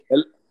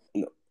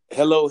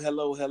Hello,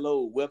 hello,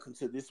 hello. Welcome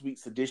to this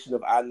week's edition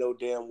of I Know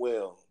Damn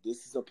Well.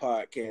 This is a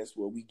podcast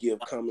where we give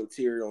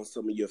commentary on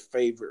some of your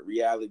favorite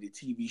reality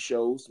TV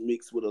shows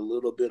mixed with a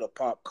little bit of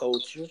pop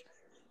culture.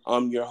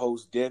 I'm your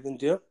host, Devin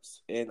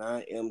Dimps, and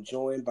I am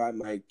joined by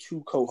my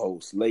two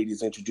co-hosts.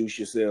 Ladies, introduce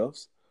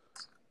yourselves.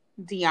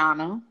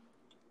 Deanna.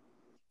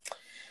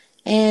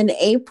 And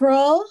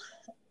April,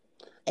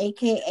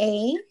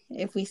 a.k.a.,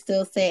 if we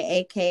still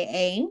say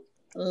a.k.a.,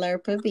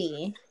 Lerpa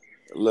B.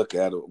 Look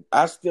at her.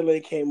 I still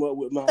ain't came up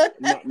with my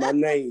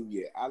name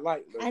yet. I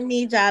like Lerpa. I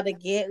need y'all to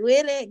get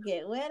with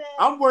it.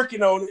 I'm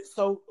working on it,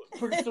 so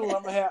pretty soon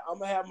I'm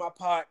gonna have my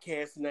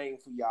podcast name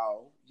for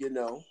y'all,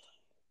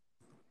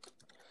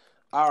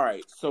 All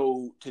right,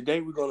 so today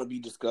we're going to be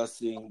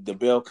discussing The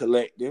Bell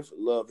Collective,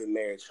 Love and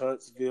Marriage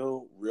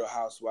Huntsville, Real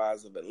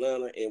Housewives of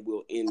Atlanta, and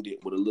we'll end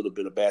it with a little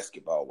bit of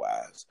Basketball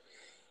Wives.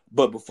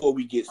 But before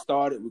we get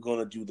started, we're going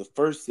to do the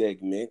first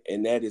segment,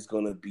 and that is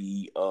going to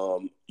be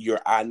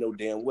your I Know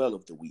Damn Well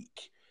of the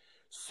week.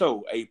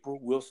 So, April,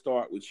 we'll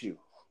start with you.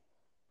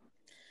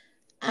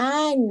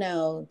 I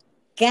know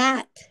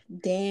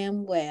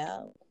goddamn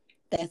well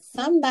that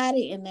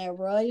somebody in their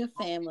royal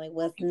family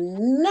was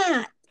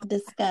not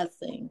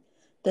discussing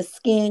the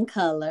skin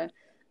color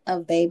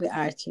of baby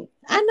Archie.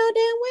 I know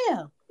damn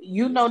well.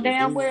 You know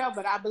damn well,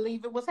 but I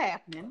believe it was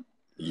happening.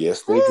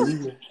 Yes, they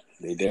did.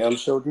 They damn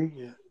sure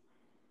did.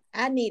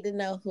 I need to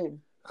know who.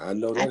 I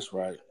know that's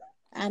right.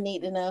 I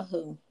need to know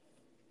who.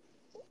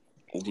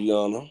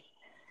 Deanna.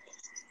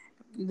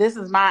 This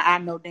is my I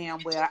know damn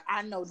well.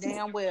 I know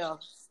damn well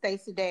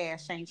Stacey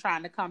Dash ain't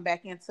trying to come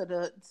back into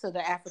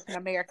the African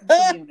American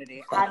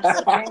community. I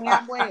know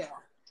damn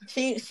well.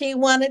 She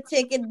won a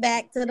ticket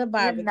back to the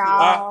barbecue.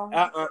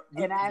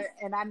 And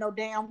I know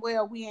damn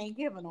well we ain't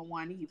giving her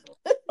one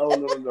either. Oh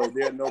no!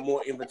 There are no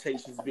more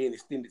invitations being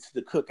extended to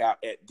the cookout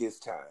at this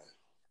time.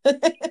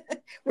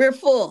 We're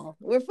full.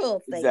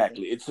 Stacey.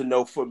 Exactly. It's a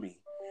no for me.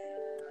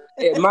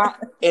 And my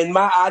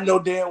I know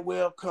damn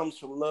well comes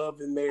from Love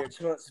and Marriage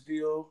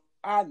Huntsville.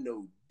 I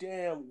know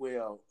damn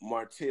well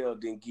Martell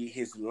didn't get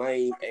his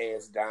lame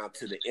ass down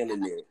to the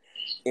internet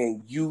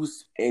and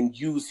use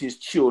his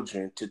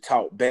children to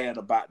talk bad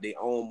about their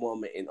own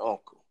mama and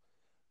uncle.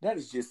 That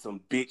is just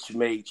some bitch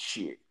made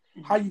shit.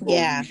 How you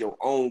gonna use your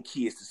own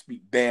kids to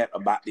speak bad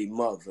about their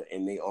mother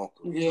and their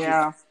uncle?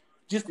 It's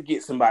just to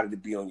get somebody to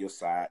be on your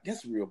side.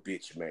 That's real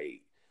bitch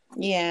made.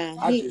 Yeah,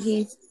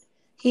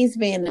 he's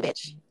being a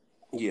bitch.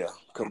 Yeah,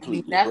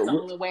 completely. That's the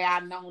only way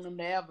I've known him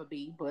to ever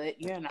be, but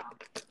And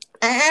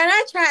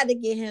I tried to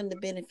give him the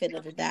benefit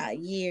of the doubt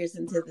years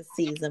into the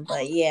season,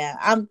 but yeah,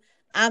 I'm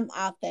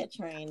off that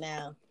train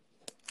now.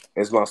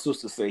 As my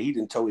sister say, he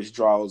didn't tow his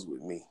drawers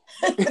with me.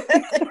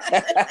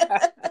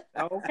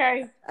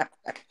 Okay.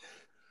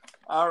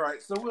 All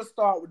right, so we'll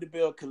start with the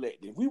Bell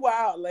Collective. We were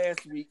out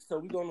last week, so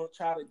we're gonna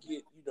try to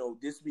get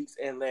this week's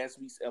and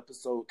last week's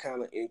episode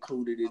kind of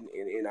included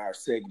in our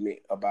segment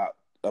about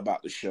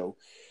the show.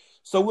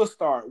 So we'll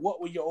start.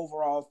 What were your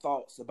overall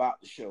thoughts about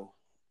the show?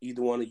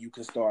 Either one of you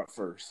can start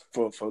first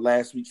for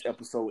last week's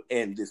episode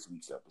and this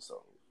week's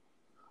episode.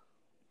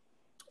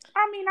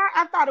 I mean,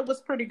 I thought it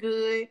was pretty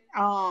good.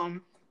 I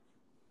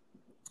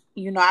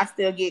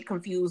still get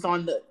confused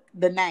on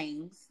the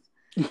names,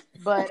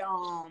 but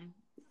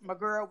my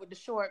girl with the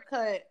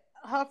shortcut,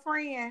 her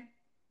friend,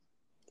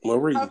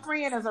 Marie, her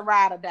friend is a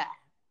ride or die.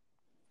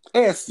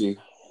 Essie.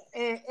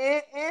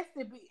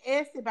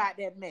 Essie about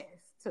that mess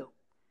too.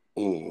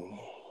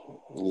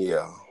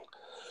 Yeah.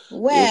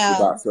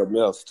 Well, about something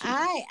else too.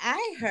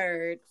 I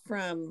heard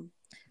from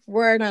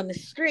word on the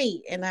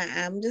street, and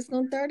I'm just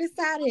gonna throw this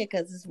out here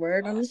because it's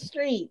word on the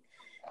street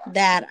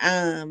that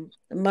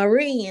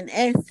Marie and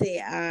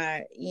Essie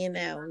are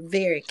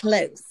very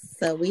close.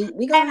 So we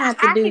gonna have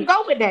to do. I can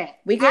go with that.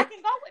 I can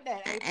go with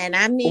that. And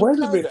I mean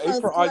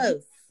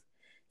close.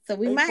 So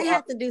we might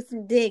have to do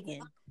some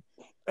digging.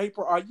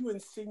 April, are you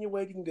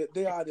insinuating that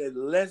they are in a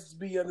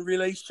lesbian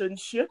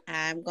relationship?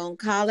 I'm going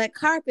to call it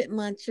carpet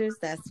munchers.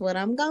 That's what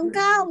I'm going to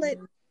call it.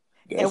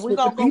 And we're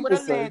going to go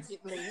with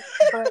allegedly.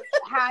 But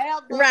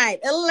however... Right,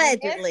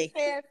 allegedly.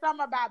 She said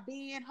something about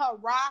being her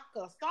rock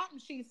or something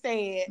she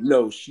said.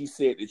 No, she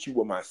said that you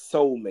were my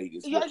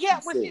soulmate. She's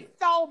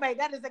soulmate.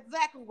 That is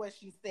exactly what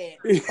she said.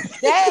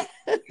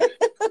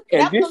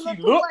 And then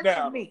she looked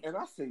at me. And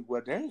I said,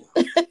 well, damn.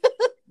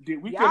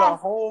 Did we get a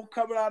whole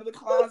coming out of the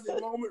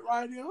closet moment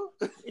right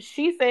here?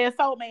 She said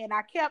soulmate, and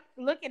I kept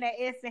looking at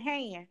Essie's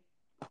hand.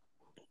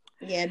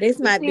 Yeah, this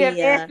might be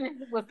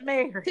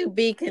to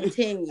be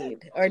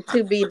continued or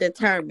to be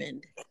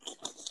determined.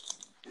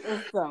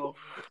 So,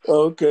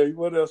 okay,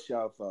 what else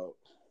y'all thought?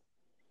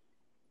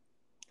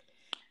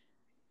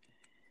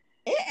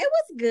 It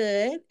was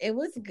good. It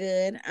was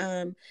good.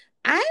 I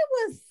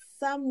was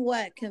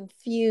somewhat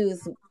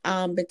confused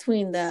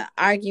between the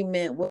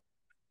argument with.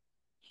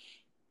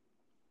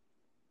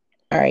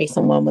 Sorry,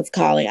 someone was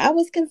calling. I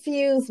was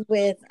confused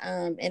with,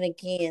 and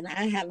again,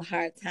 I have a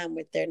hard time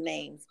with their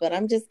names, but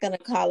I'm just going to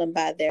call them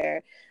by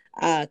their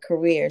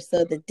career.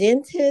 So the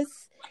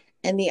dentist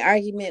and the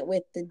argument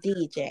with the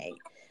DJ.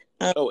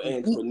 Oh, Y-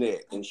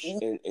 Antoinette and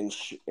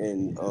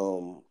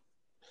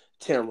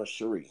Tamara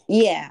Cherie.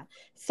 Yeah.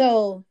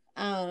 So,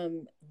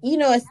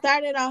 it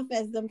started off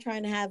as them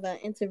trying to have an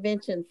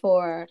intervention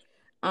for,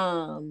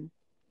 um,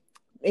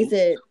 is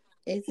it,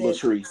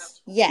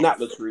 Latrice. Not yes,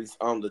 Latrice,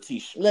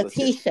 Letitia. Letitia.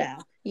 Letitia,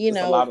 There's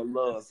a lot of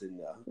loves in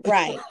there.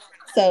 right.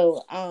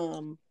 So,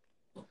 and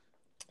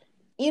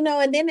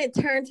then it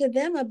turned to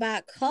them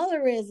about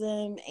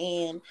colorism.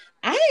 And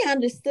I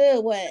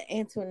understood what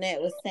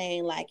Antoinette was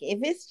saying. Like, if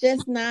it's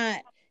just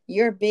not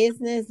your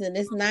business and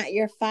it's not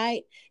your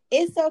fight,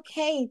 it's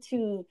okay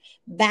to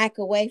back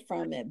away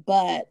from it.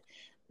 But,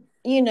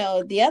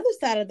 the other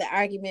side of the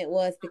argument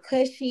was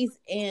because she's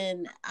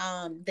in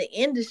the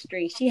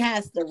industry, she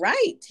has the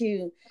right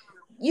to,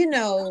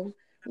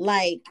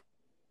 like,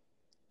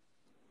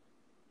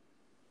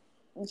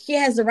 she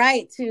has the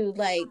right to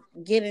like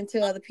get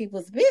into other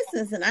people's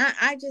business, and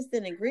I just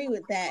didn't agree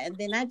with that. And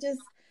then I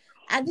just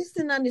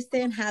didn't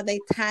understand how they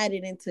tied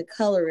it into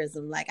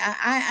colorism. Like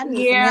I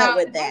need some help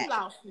with They that.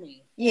 lost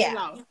me. Yeah. They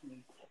lost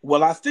me.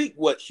 Well, I think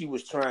what she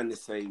was trying to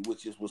say,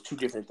 was two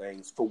different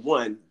things. For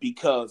one,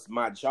 because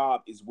my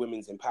job is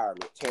women's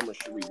empowerment. Tamara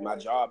Cherie, my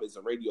job as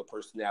a radio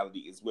personality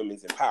is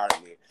women's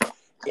empowerment.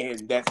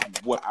 And that's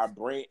what our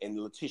brand, and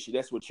Letitia,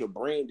 that's what your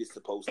brand is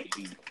supposed to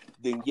be.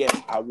 Then yes,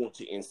 I want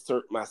to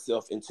insert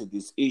myself into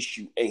this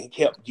issue and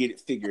help get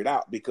it figured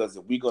out. Because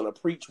if we're going to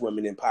preach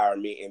women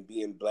empowerment and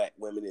being Black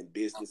women in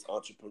business,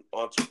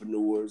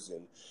 entrepreneurs,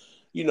 and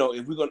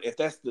if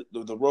that's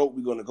the road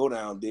we're going to go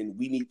down, then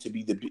we need to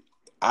be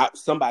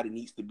somebody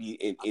needs to be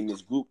in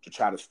this group to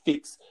try to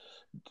fix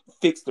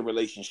the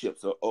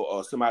relationships,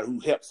 or somebody who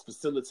helps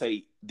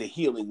facilitate the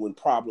healing when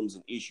problems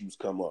and issues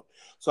come up.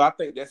 So I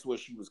think that's where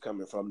she was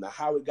coming from. Now,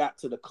 how it got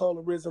to the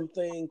colorism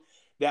thing,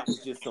 that was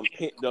just some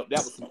pent up, that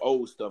was some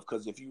old stuff.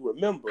 Because if you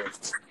remember,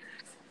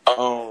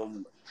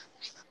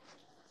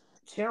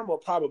 Tamara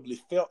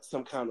probably felt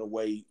some kind of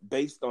way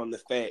based on the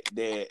fact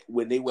that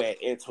when they were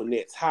at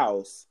Antoinette's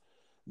house,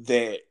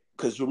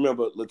 because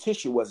remember,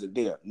 Letitia wasn't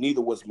there,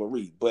 neither was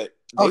Marie, but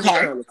they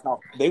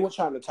were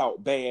trying to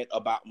talk bad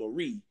about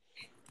Marie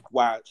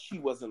while she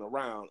wasn't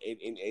around,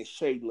 and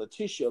shade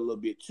Letitia a little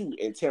bit too.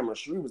 And Tamara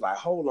Cherie was like,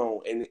 hold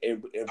on, and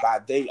by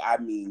they I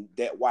mean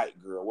that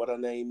white girl, what her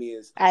name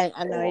is. I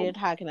know what you're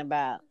talking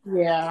about.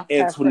 Yeah.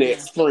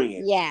 Antoinette's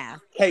friend. Yeah.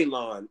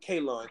 Kaylon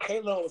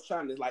was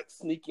trying to like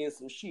sneak in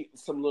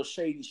some little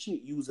shady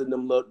shit, using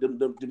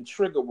them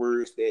trigger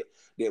words that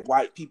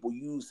white people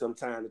use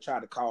sometimes to try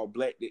to call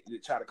black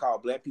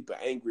people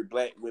angry,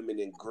 Black women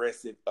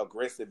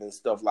aggressive and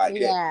stuff like that.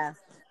 Yeah.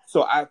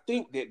 So I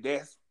think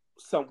that's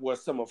where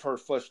some of her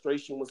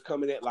frustration was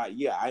coming at. Like,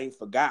 yeah, I ain't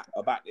forgot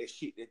about that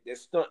shit, that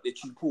stunt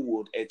that you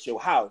pulled at your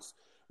house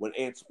when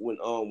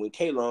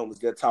Kaylon was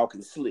there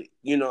talking slick.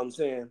 You know what I'm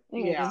saying?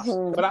 Yeah.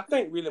 Mm-hmm. But I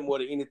think really more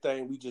than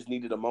anything, we just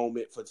needed a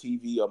moment for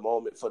TV, a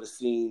moment for the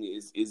scene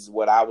is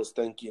what I was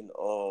thinking.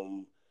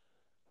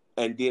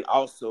 And then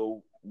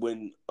also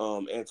when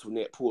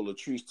Antoinette pulled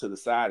Latrice to the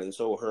side and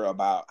told her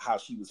about how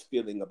she was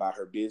feeling about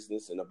her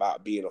business and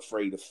about being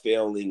afraid of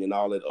failing and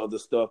all that other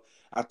stuff,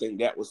 I think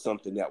that was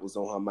something that was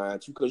on her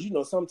mind too. Because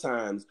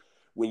sometimes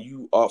when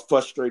you are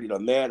frustrated or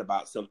mad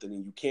about something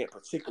and you can't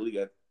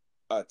particularly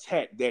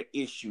attack that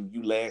issue,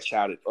 you lash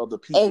out at other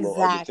people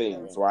or other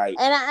things, right?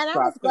 And I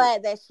was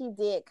glad that she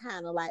did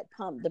kind of like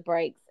pump the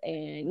brakes,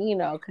 and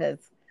because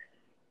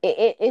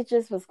it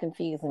just was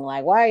confusing.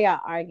 Like, why are y'all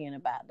arguing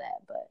about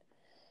that? But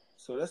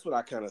so that's what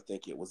I kind of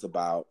think it was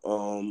about.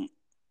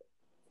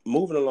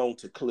 Moving along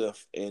to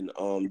Cliff and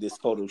this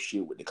photo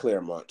shoot with the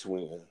Claremont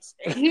twins.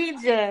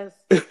 I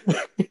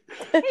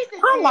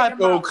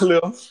like old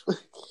Cliff.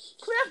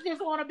 Cliff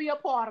just want to be a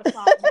part of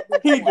something.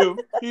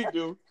 He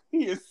do.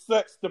 He is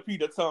such the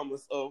Peter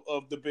Thomas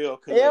of the Bell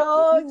Collective.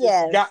 Oh,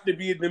 yes. Got to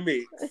be in the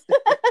mix.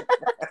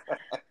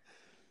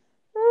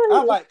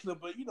 I like Cliff,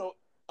 but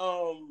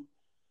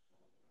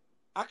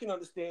I can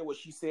understand what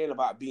she's saying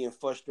about being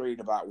frustrated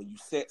about when you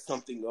set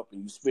something up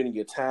and you spending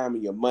your time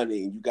and your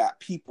money and you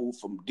got people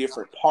from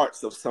different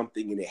parts of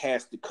something and it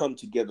has to come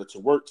together to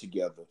work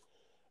together,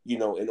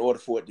 in order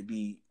for it to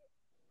be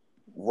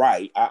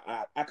right.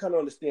 I kind of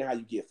understand how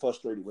you get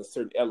frustrated when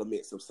certain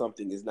elements of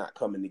something is not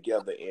coming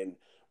together and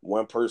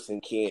one person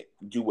can't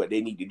do what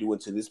they need to do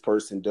until this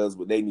person does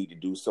what they need to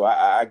do. So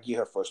I get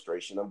her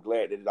frustration. I'm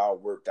glad that it all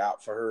worked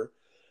out for her.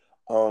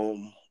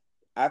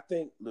 I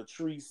think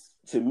Latrice,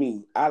 to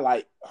me, I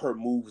like her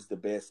moves the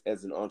best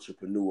as an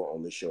entrepreneur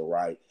on the show,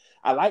 right?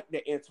 I like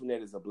that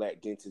Antoinette is a Black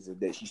dentist and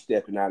that she's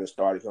stepping out and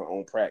starting her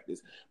own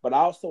practice. But I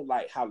also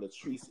like how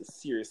Latrice is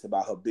serious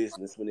about her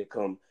business when it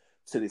comes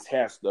to this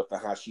hair stuff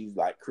and how she's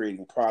like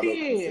creating products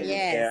and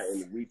hair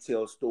in the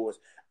retail stores.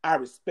 I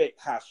respect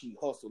how she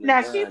hustles.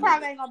 Now, she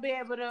probably ain't going to be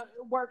able to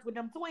work with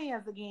them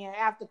twins again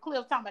after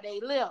Cliff talking about their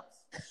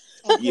lips.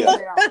 Yeah.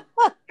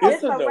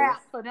 It's a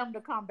wrap for them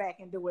to come back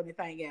and do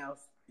anything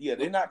else. Yeah,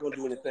 they're not going to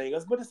do anything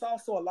else, but it's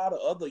also a lot of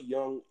other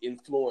young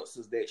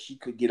influencers that she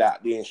could get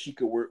out there and she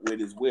could work with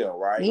as well,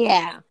 right?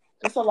 Yeah.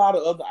 It's a lot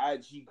of other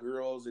IG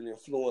girls and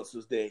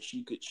influencers that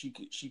she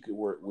could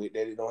work with,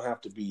 that it don't have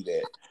to be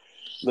that.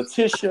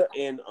 Letitia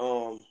and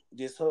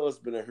this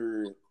husband of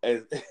hers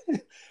and this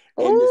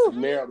Ooh,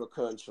 marital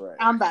contract.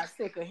 I'm about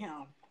sick of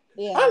him.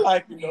 yeah. I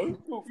like him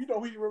though. You know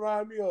who you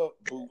remind me of?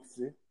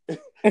 Bootsy.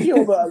 He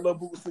don't look like little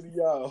Bootsy to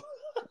y'all.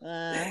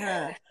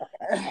 Uh-huh.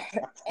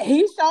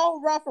 He's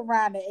so rough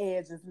around the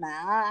edges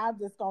now. I'm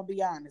just gonna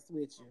be honest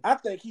with you. I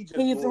think he's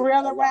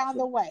real around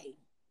the way.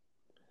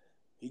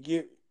 He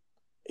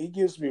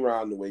gives me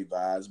round the way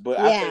vibes, but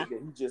Yeah. I think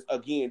that he just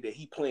that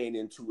he playing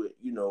into it,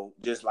 you know,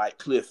 just like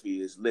Cliff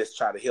is. Let's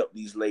try to help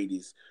these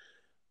ladies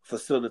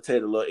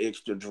facilitate a little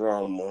extra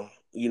drama,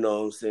 you know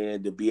what I'm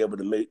saying, to be able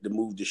to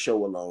move the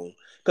show along.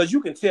 Because you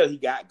can tell he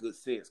got good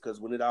sense, because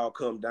when it all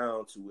come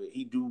down to it,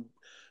 he do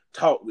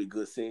talk with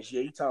good sense.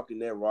 Yeah, he talking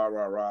that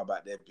rah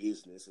about that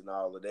business and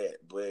all of that.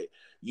 But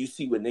you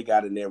see when they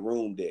got in that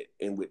room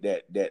with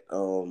that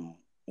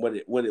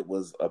what it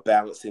was, a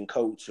balancing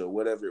coach or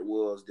whatever it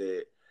was,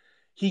 that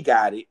he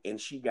got it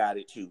and she got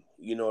it too.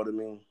 You know what I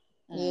mean?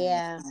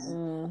 Yeah.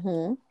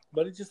 Mm-hmm.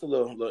 But it's just a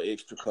little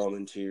extra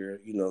commentary,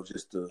 you know,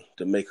 just to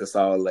make us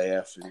all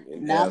laugh.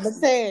 And now I'm gonna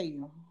tell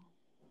you,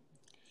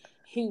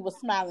 he was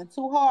smiling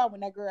too hard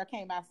when that girl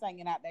came out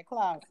singing out that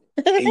closet.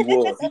 He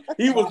was.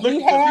 He was looking.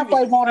 He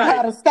halfway wanted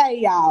her to stay,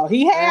 y'all.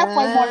 He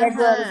halfway wanted that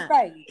girl to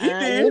stay. He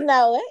did. You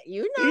know it.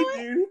 You know it.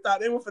 Did. He thought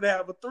they were going to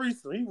have a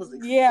threesome. He was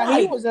excited. Yeah,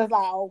 he was just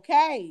like,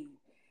 okay.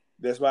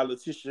 That's why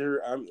Letitia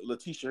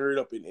heard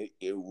up and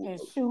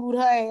shoot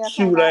her ass.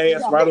 Shoot her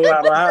ass right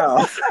around the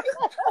house.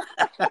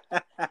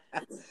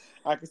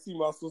 I can see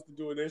my sister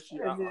doing that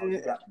shit. I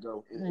got to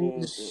go.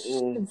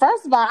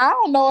 First of all, I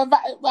don't know if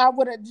I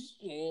would have.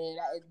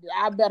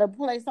 I better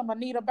play some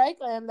Anita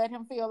Baker and let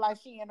him feel like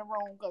she in the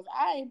room, because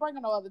I ain't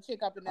bringing no other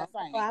chick up in that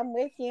thing. I'm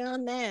with you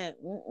on that.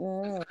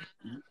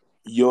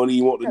 You don't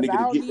even want the nigga to get.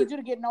 I don't need you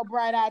to get no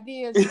bright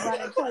ideas. You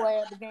run into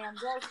her at the damn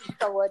grocery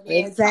store.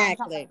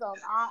 Exactly.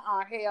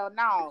 Hell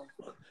no.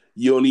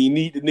 You don't even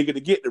need the nigga to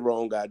get the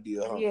wrong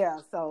idea, huh? Yeah,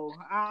 so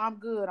I'm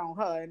good on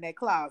her in that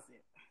closet.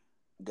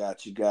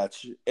 Got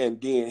you. And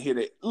then hit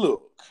it.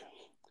 Look,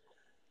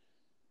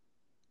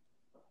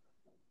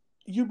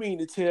 you mean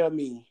to tell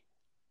me?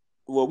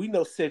 Well, we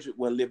know Cedric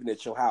wasn't living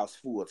at your house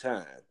full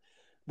time,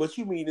 but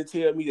you mean to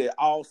tell me that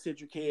all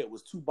Cedric had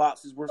was 2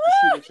 boxes worth of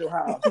shit at your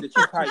house that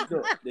you piped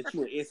up, that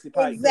you and Essie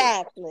piped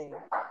exactly.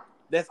 up?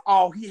 That's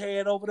all he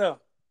had over there.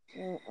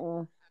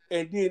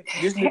 And then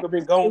this nigga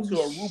been gone to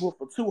Aruba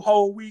for 2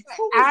 whole weeks.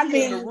 Who was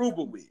he in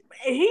Aruba with?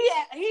 He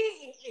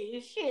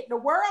shit. The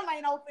world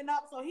ain't open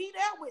up, so he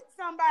there with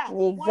somebody.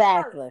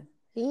 Exactly.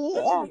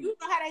 Yeah. You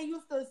know how they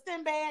used to,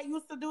 Sinbad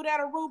used to do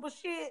that Aruba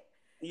shit.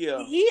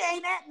 Yeah. He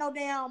ain't at no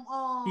damn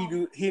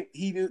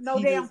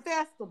damn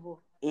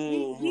festival.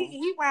 Mm-hmm.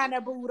 He ran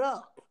that boot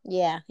up.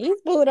 Yeah,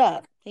 he's booed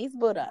up.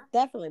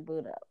 Definitely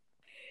booed up.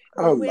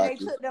 When they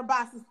took them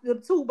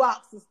two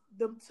boxes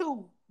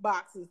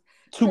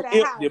to that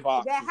empty house,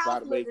 boxes, that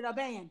house looked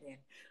abandoned.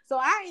 So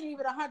I ain't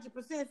even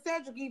 100%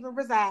 Cedric even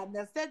residing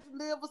there. Cedric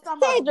live with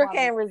somebody. Cedric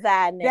can't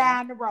reside there.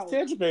 Down the road.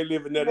 Cedric ain't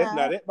living there.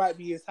 Now that might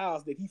be his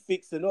house that he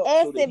fixing up.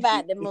 Essie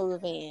about to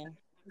move in.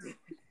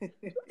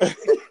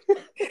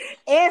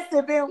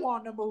 Essie been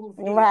wanting to move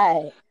in.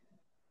 Right.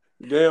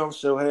 Damn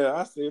sure have.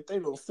 I said if they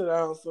don't sit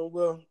down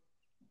somewhere.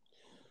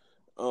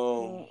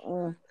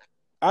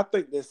 I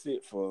think that's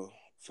it for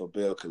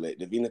Bell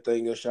Collective.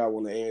 Anything else y'all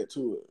want to add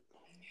to it?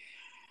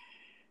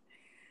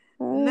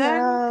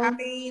 None. I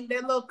mean,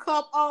 the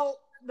couples.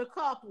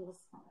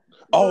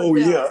 Oh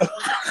yeah.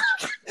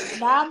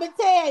 Now I'm gonna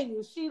tell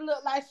you, she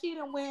looked like she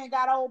done went and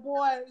got old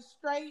boy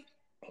straight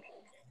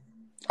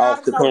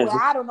off the corner.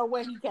 I don't know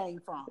where he came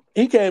from.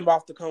 He came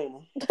off the corner.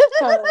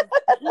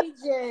 He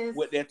just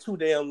with that 2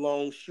 damn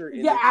long shirt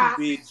and the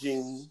 2 big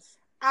jeans.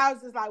 I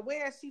was just like,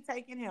 where is she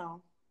taking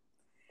him?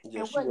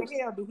 Yeah, and what the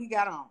hell do he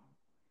got on?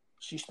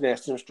 She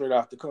snatched him straight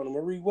off the corner.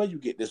 Marie, where you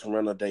get this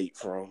runner date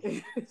from?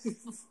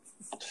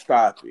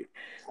 Stop it.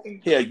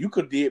 Yeah, you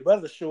could did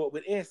better show up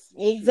with S.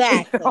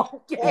 Exactly.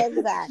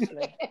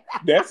 Exactly.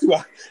 That's who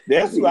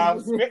I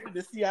was expecting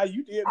to see how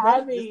you did.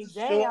 I mean,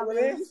 damn,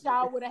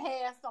 y'all would have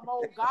had some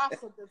old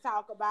gossip to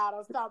talk about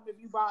or something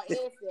if you brought S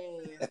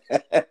in.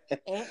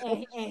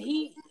 and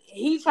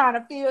he trying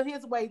to feel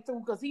his way through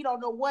because he don't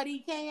know what he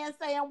can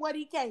say and what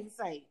he can't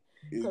say.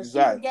 Because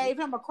she gave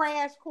him a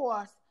crash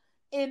course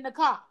in the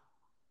car.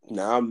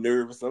 Now I'm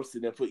nervous. I'm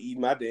sitting there eating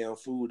my damn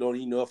food. Don't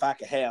even know if I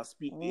can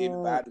speak to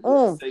everybody,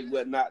 what to say,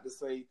 what not to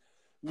say.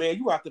 Man,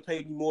 you have to pay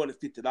me more than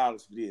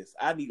 $50 for this.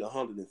 I need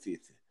 $150.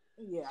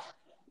 Yeah.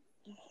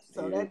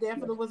 So that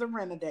definitely was a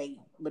renegade.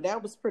 But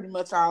that was pretty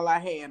much all I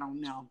had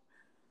on them.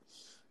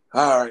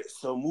 All right.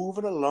 So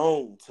moving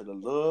along to the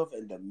love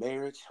and the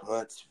marriage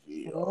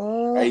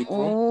Huntsville.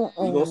 April,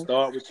 we're going to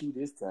start with you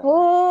this time.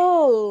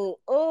 Oh.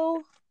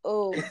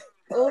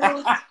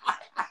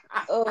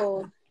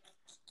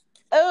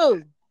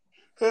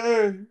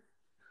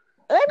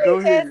 Let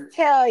me just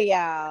tell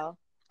y'all,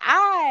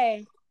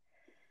 I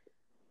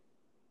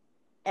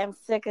am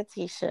sick of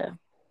Tisha.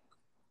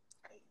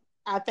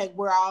 I think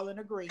we're all in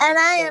agreement. And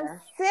I am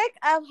sick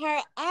of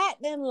her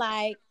acting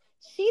like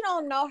she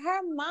don't know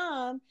her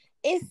mom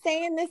is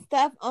saying this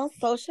stuff on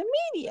social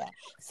media.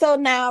 So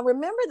now,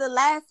 remember the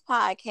last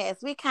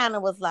podcast, we kind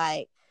of was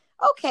like,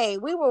 okay,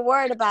 we were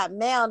worried about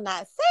Mel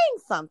not saying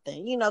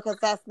something, because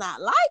that's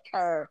not like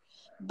her.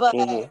 But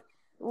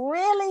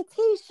really,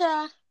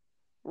 Tisha,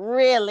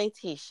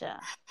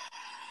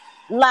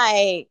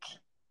 like,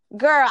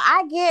 girl,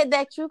 I get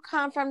that you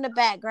come from the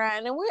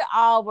background, and we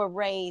all were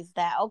raised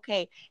that,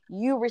 okay,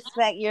 you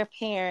respect your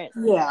parents,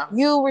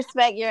 you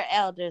respect your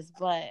elders,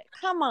 but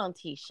come on,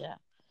 Tisha.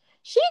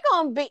 She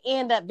gonna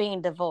end up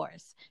being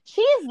divorced. She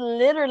is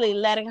literally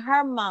letting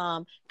her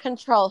mom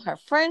control her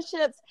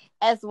friendships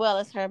as well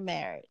as her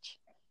marriage.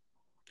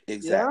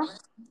 Exactly.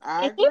 Yeah,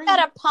 I and agree. you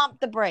better pump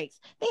the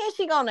brakes. Then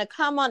she gonna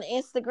come on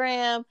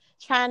Instagram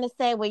trying to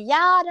say, "Well,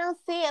 y'all don't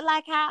see it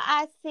like how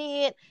I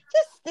see it."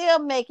 Just still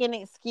making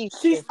excuses.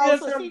 She still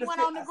so she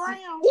went on the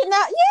ground.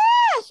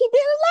 Yeah, she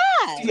did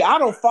it live. See, I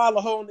don't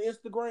follow her on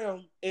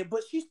Instagram,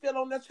 but she's still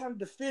on there trying to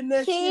defend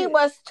that shit. She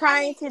was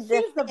trying to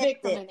defend she's the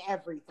victim in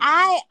everything.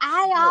 I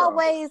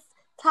always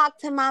talk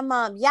to my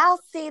mom. Y'all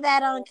see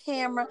that on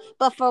camera,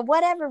 but for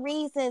whatever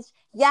reasons,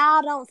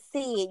 y'all don't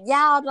see it.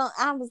 Y'all don't.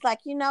 I was like,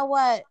 you know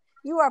what?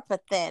 You are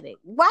pathetic.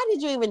 Why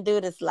did you even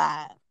do this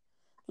live?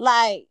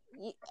 Like,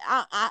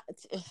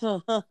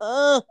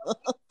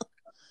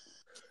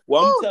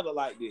 Well, I'm gonna tell her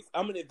like this.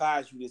 I'm gonna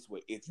advise you this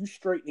way. If you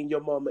straightening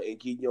your mama and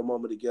getting your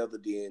mama together,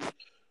 then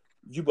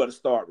you better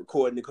start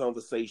recording the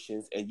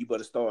conversations, and you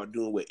better start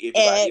doing what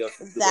everybody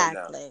else is doing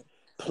now.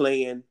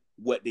 Playing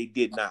what they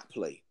did not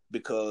play.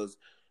 Because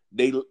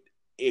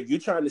if you're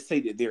trying to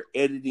say that they're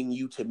editing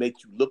you to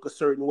make you look a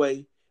certain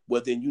way,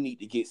 well, then you need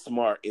to get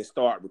smart and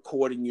start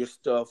recording your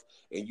stuff,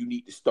 and you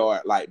need to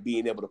start like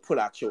being able to put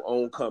out your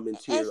own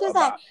commentary. And she's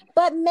like,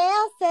 but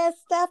Mel says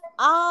stuff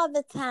all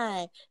the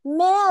time.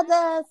 Mel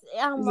does.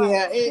 I'm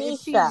like,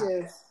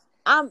 Tisha.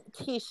 I'm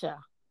Tisha.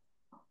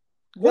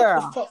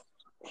 Girl.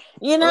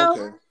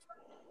 Okay.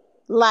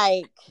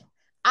 Like,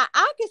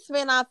 I could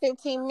spend our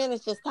 15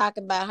 minutes just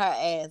talking about her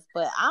ass,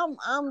 but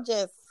I'm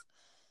just.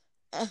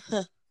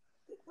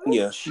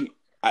 Yeah,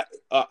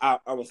 I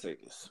will say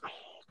this.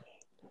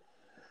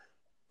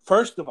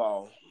 First of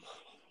all,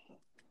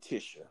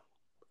 Tisha,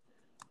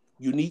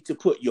 you need to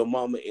put your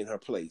mama in her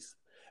place,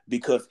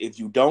 because if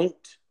you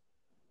don't,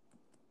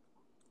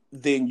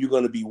 then you're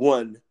going to be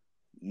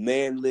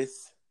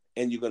manless,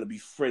 and you're going to be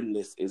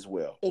friendless as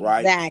well,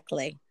 right?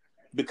 Exactly.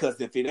 Because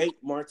if it ain't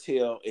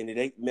Martell and it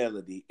ain't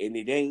Melody and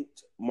it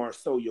ain't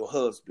Marceau, your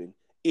husband,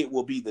 it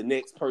will be the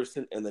next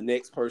person and the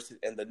next person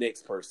and the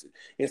next person.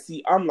 And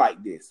see, I'm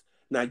like this.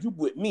 Now, you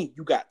with me,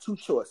 you got two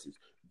choices.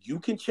 You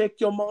can check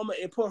your mama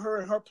and put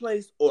her in her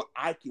place, or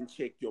I can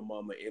check your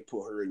mama and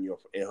put her in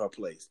her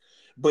place.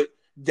 But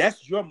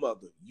that's your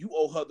mother. You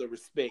owe her the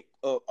respect,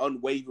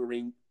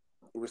 unwavering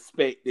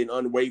respect and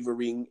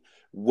unwavering,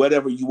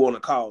 whatever you want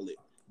to call it.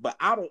 But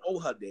I don't owe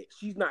her that.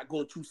 She's not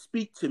going to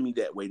speak to me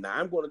that way. Now,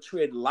 I'm going to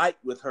tread light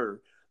with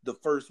her the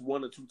first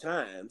one or two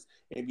times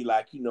and be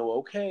like,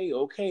 okay.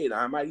 And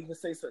I might even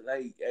say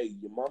something, hey,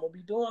 your mama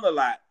be doing a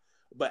lot.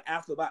 But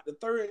after about the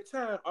third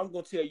time, I'm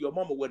going to tell your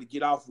mama where to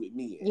get off with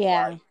me.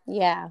 Right?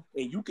 Yeah.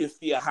 And you can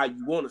feel how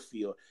you want to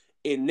feel.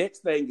 And next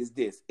thing is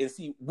this. And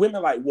see,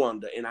 women like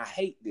Wanda, and I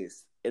hate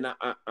this, and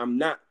I'm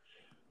not,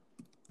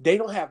 they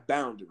don't have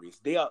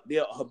boundaries. They're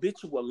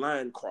habitual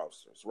line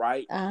crossers,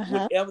 right?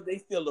 Whenever they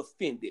feel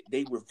offended,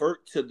 they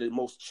revert to the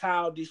most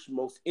childish,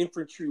 most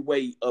infantry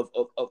way of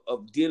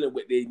dealing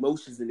with their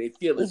emotions and their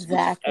feelings, which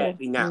is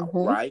acting out,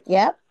 right?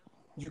 Yep.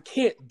 You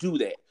can't do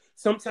that.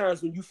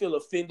 Sometimes when you feel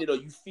offended or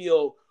you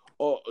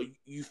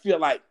feel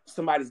like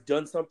somebody's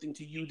done something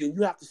to you, then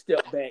you have to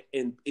step back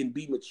and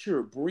be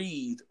mature,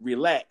 breathe,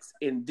 relax,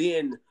 and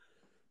then,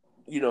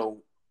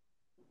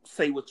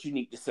 say what you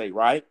need to say,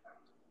 right?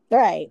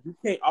 Right. You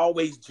can't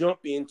always jump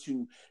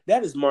into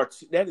that is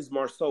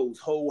Marceau's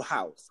whole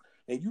house.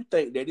 And you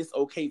think that it's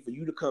okay for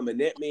you to come in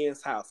that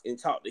man's house and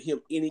talk to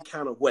him any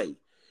kind of way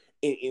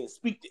and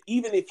speak to,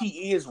 even if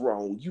he is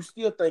wrong, you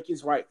still think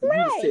it's right for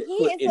you to set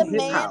foot in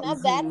his house. He is the man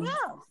of that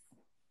house.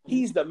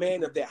 He's the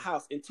man of that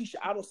house. And Tisha,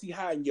 I don't see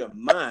how in your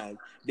mind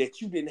that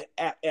you didn't,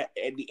 at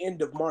the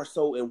end of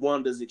Marceau and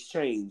Wanda's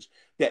exchange,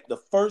 that the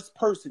first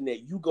person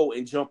that you go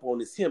and jump on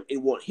is him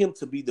and want him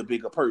to be the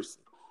bigger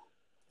person.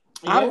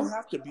 Yeah. I don't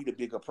have to be the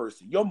bigger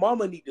person. Your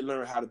mama need to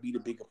learn how to be the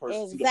bigger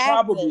person. Exactly. See, the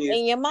problem is,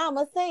 and your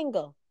mama's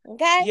single.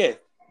 Okay? Yeah.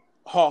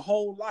 Her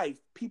whole life,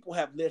 people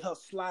have let her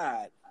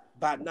slide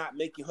by not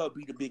making her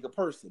be the bigger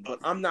person. But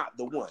I'm not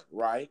the one,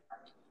 right?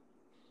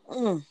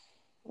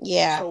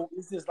 Yeah. So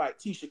it's just like,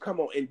 Tisha, come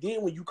on. And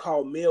then when you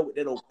call Mel with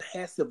that old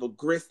passive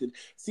aggressive,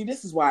 see,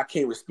 this is why I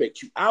can't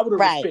respect you. I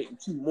would have respected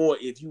you more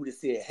if you would have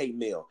said, hey,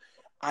 Mel,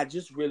 I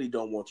just really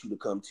don't want you to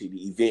come to the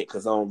event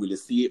because I don't really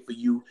see it for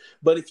you.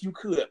 But if you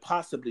could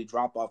possibly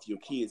drop off your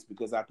kids,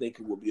 because I think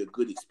it would be a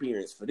good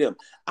experience for them.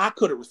 I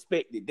could have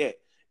respected that.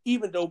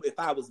 Even though if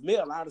I was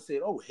Mel, I'd have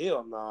said, oh,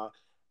 hell nah.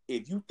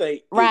 If you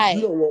think if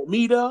you don't want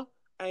me there,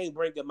 I ain't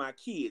bringing my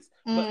kids.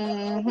 But,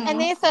 and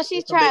then so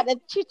she tried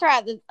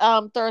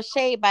to throw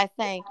shade by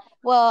saying,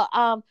 Well,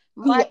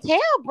 Martell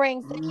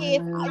brings the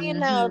kids,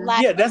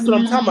 like yeah, that's what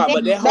I'm talking about.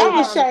 But that whole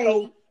Baby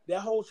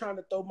trying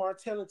to shade. throw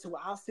Martell into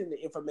it, I'll send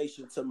the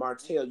information to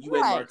Martell. You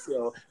and Right.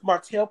 Martell.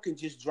 Martell can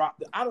just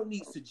drop I don't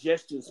need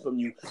suggestions from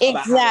you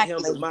about how to handle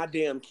exactly. my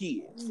damn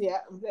kids. Yeah,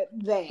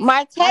 that.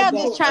 Martell You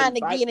just gonna trying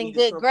to invite get me in to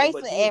good something, grace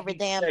but with then every be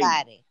damn shady.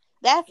 body.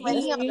 That's what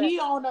He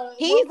on a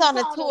he's what we on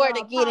a call tour it,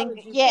 to an get in.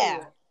 apology Yeah,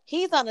 tour.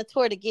 he's on a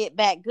tour to get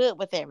back good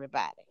with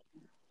everybody.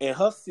 And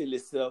her silly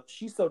self,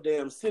 she's so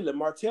damn silly.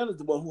 Martell is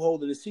the one who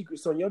holding the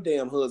secrets on your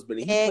damn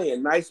husband. And he's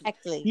playing nice.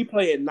 Exactly. He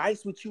playing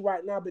nice with you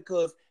right now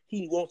because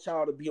he wants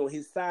y'all to be on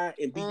his side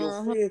and be your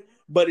friend.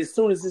 But as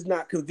soon as it's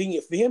not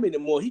convenient for him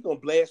anymore, he gonna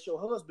blast your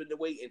husband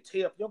away and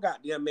tear up your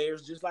goddamn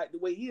marriage just like the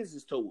way his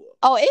is tore up.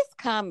 Oh, it's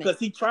coming. Because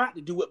he tried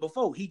to do it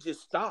before. He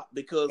just stopped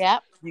because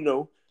Yep.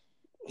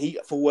 he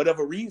for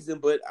whatever reason.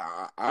 But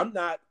I'm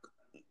not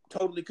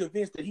totally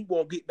convinced that he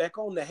won't get back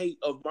on the hate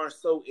of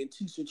Marceau and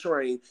Tisha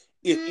train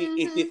if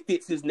it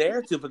fits his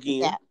narrative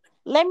again. Yeah.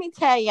 Let me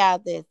tell y'all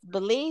this.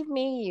 Believe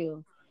me,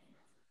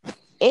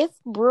 it's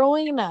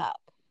brewing up.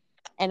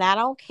 And I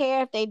don't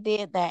care if they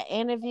did that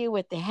interview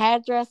with the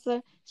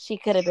hairdresser. She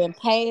could have been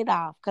paid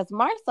off because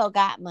Marceau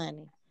got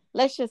money.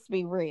 Let's just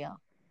be real.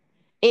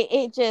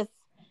 It just,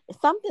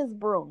 something's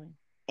brewing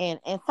and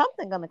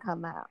something going to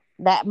come out.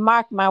 That,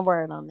 mark my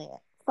word on that.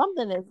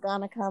 Something is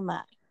going to come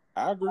out.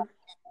 I agree.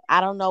 I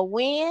don't know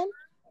when,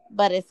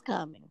 but it's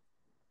coming.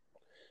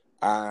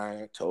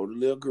 I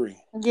totally agree.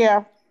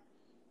 Yeah.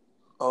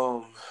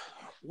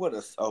 What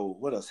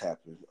else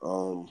happened?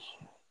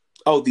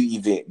 The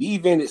event. The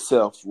event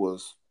itself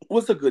was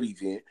a good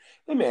event.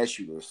 Let me ask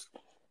you this,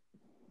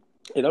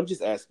 and I'm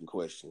just asking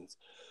questions.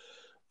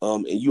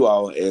 And you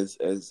all,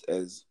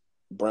 as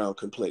brown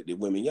complected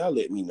women, y'all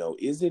let me know: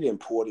 is it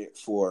important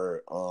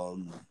for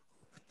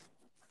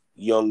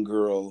young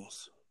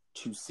girls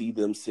to see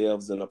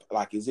themselves in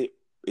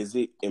is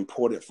it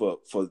important for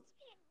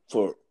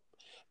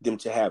them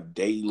to have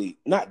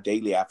not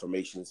daily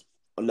affirmations,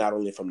 not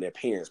only from their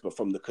parents but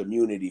from the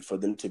community, for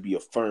them to be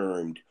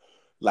affirmed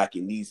like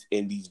in these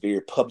very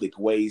public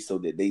ways, so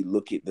that they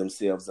look at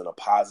themselves in a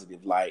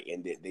positive light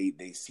and that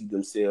they see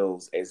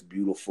themselves as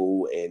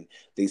beautiful and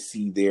they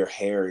see their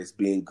hair as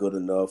being good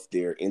enough,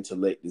 their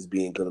intellect as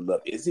being good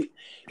enough? Is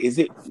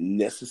it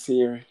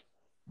necessary?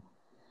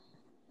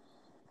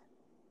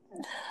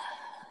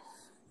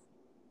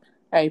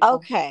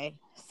 Okay,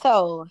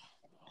 so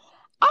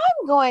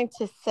I'm going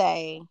to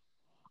say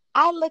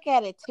I look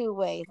at it two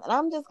ways, and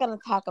I'm just going to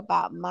talk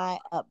about my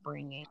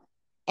upbringing.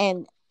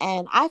 And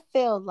I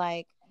feel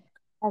like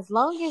as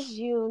long as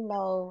you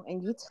know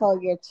and you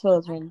tell your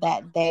children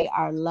that they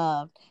are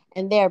loved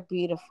and they're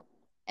beautiful,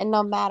 and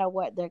no matter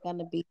what they're going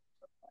to be,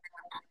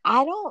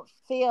 I don't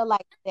feel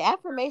like the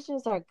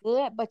affirmations are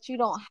good, but you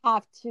don't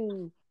have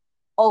to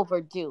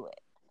overdo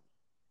it.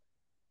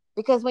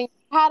 Because when you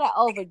try to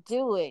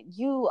overdo it,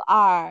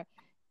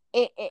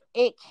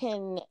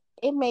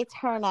 it may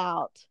turn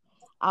out,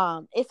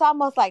 it's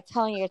almost like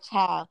telling your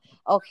child,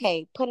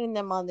 okay, putting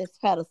them on this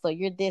pedestal,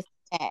 you're this,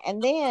 that.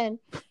 And then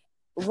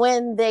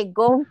when they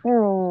go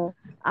through,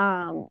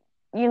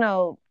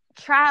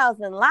 trials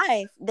in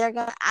life,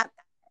 the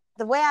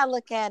way I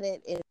look at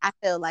it is, I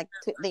feel like,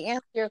 to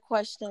answer your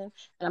question, and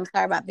I'm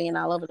sorry about being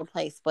all over the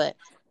place, but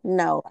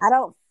no, I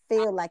don't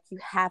feel like you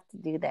have to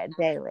do that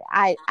daily.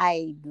 I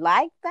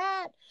like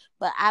that,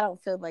 but I don't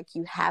feel like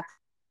you have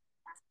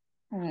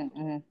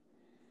to.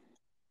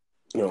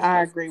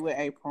 I agree with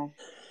April.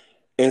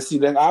 And see,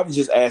 that I was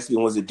just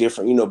asking, was it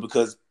different?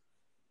 Because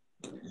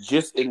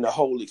just in the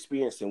whole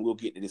experience, and we'll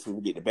get to this when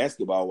we get to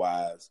Basketball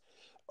Wives,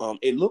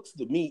 it looks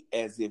to me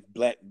as if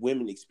Black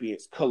women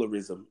experience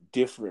colorism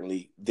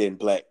differently than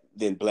black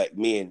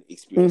men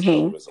experience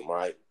colorism,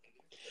 right?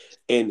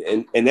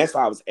 And that's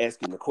why I was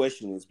asking the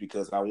question, is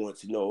because I want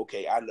to know.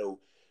 Okay, I know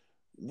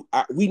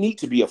we need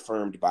to be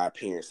affirmed by our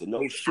parents, and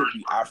those should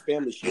be, our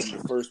family should be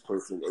the first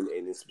person,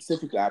 and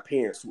specifically our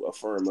parents, who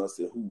affirm us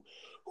and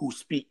who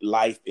speak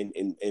life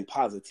and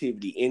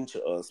positivity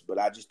into us. But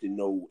I just didn't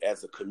know,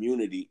 as a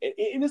community, and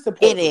it's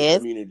important for the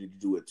community to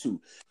do it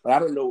too. But I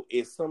don't know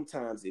if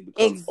sometimes it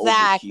becomes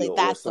overkill,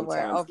 that's or the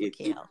word,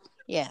 overkill.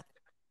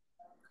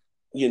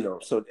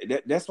 So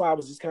that's why I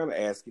was just kind of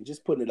asking,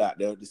 just putting it out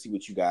there to see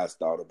what you guys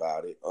thought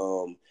about it.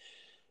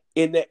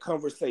 In that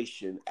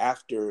conversation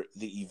after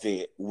the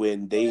event,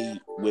 when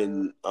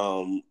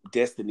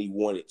Destiny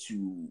wanted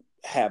to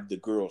have the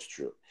girls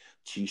trip,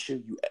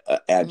 Tisha, you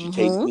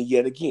agitate me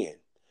yet again.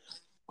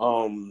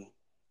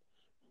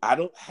 I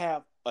don't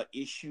have an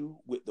issue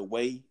with the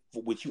way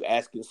for which you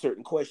asking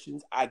certain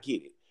questions. I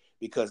get it,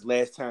 because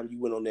last time you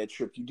went on that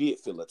trip, you did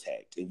feel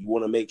attacked, and you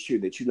want to make sure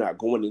that you're not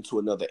going into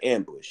another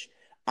ambush.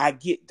 I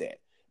get that.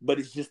 But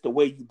it's just the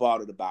way you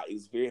brought it about. It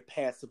was very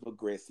passive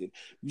aggressive.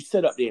 You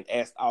set up there and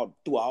asked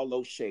through all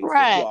those shades,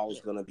 right, who all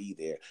was going to be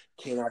there.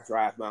 Can I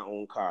drive my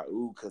own car?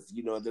 Ooh, because,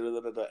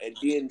 And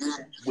then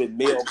when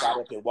Mel got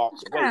up and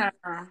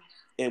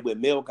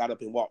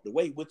walked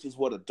away, which is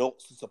what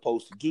adults are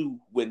supposed to do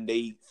when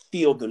they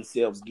feel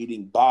themselves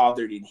getting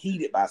bothered and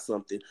heated by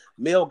something,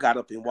 Mel got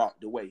up and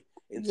walked away.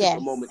 and took a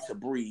Yes. moment to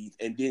breathe,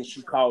 and then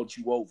she called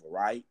you over,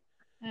 right?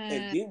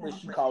 And then when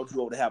she called you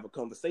over to have a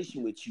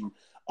conversation with you,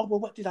 oh, well,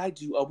 what did I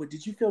do? Oh, but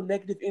did you feel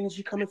negative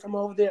energy coming from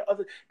over there?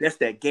 That's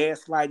that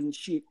gaslighting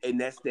shit, and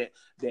that's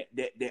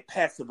that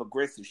passive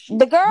aggressive shit.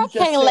 The girl You just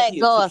can't sat let here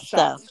and go took of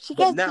stuff. shots, She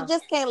but can't. She now,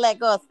 just can't let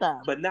go of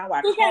stuff. but now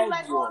I She can't called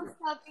let you go on of it.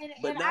 stuff,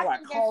 But and now I I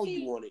think that call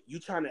you on it. You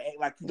trying to act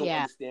like you don't Yeah.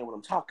 understand what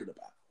I'm talking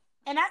about.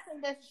 And I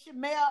think that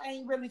Mel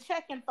ain't really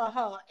checking for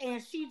her,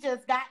 and she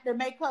just got to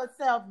make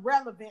herself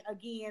relevant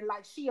again,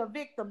 like she a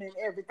victim and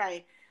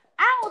everything.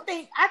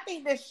 I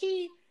think that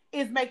she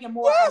is making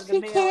more out Yeah, of the she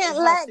Mel can't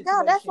in her let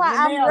go. That's situation. why And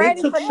I'm Mel They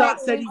ready took for shots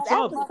next at week's each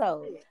other.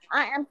 episode.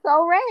 I am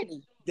so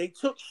ready. They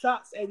took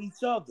shots at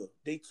each other.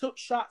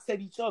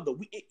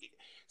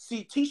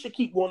 See, Tisha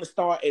keep wanting to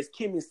start, as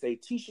Kimmy say,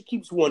 Tisha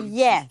keeps wanting to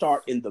Yes.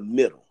 start in the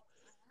middle.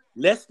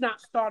 Let's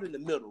not start in the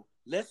middle.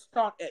 Let's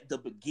start at the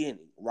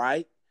beginning,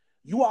 right?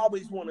 You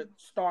always want to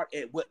start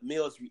at what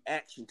Mel's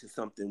reaction to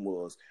something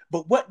was,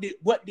 but what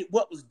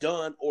was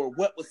done or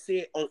what was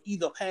said on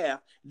either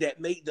path that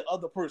made the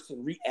other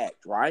person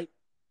react, right?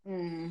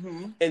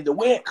 Mm-hmm. And the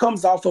way it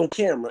comes off on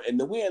camera and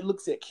the way it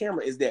looks at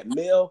camera is that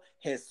Mel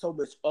has so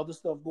much other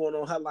stuff going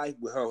on in her life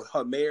with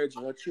her marriage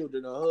and her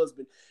children, her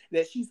husband,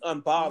 that she's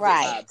unbothered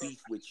by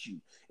beef with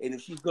you. And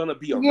if she's gonna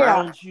be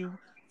around you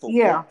for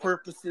work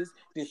purposes,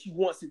 then she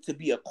wants it to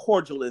be a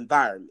cordial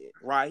environment,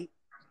 right?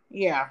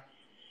 Yeah.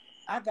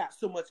 I got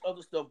so much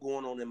other stuff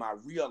going on in my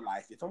real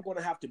life. If I'm going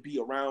to have to be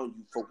around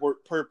you for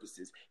work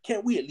purposes,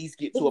 can't we at least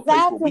get to a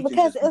place where we can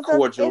just be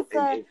cordial?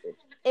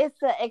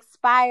 It's an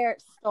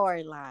expired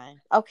storyline.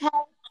 Okay,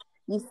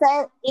 you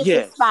said it's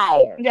yes.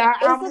 expired. Yeah,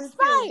 it's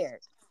expired.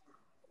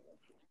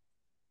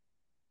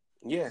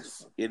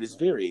 Yes, it is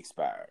very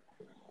expired.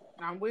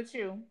 I'm with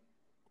you.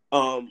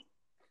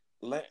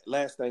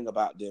 Last thing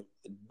about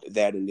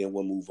that, and then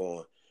we'll move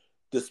on.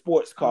 The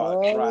sports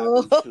car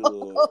driving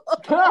to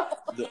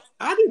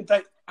I didn't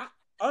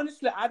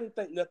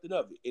think nothing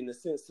of it, in the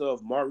sense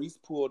of Maurice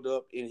pulled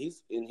up in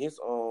his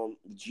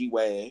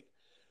G-Wag.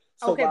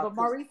 So okay, but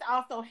Maurice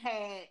also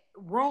had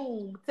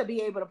room to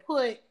be able to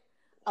put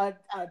a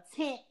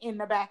tent in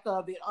the back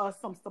of it or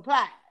some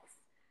supplies.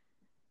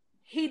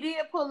 He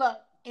did pull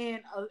up in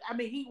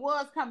he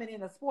was coming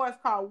in a sports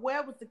car.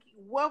 Where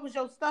was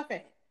your stuff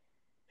at?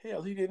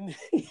 Hell, he didn't.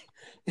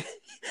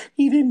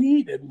 He didn't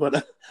need it, but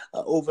a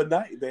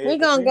overnight bag. We're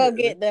gonna go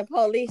get the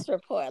police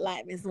report,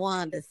 like Miss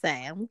Wanda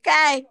said.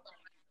 Okay.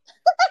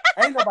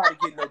 Ain't nobody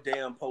getting no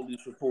damn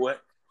police report.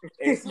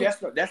 And see,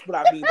 that's what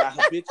I mean by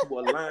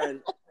habitual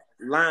line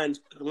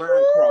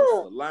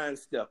crosser, line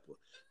stepper.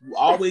 You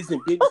always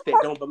in business that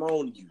don't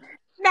belong to you.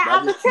 Now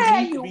I'm gonna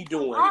tell you, be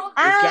doing.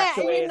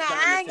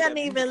 I ain't gonna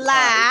even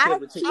lie.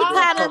 She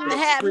kind of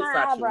had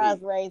my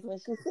eyebrows raised when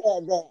she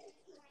said that.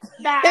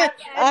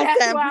 That's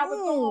where I was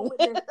going with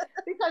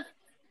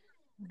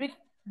this,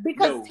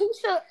 because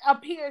Tisha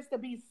appears to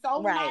be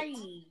so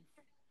naive,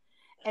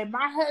 and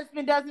my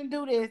husband doesn't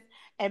do this,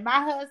 and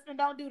my husband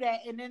don't do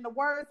that, and in the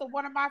words of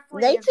one of my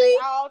friends, they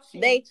all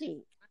cheat. They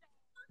cheat.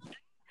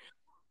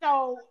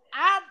 So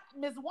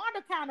Miss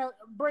Wanda kind of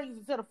brings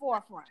it to the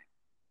forefront.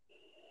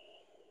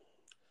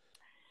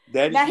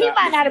 Now he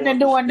might not have been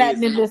doing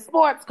nothing in the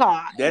sports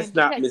car. That's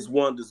not Miss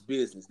Wanda's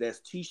business. That's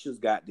Tisha's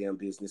goddamn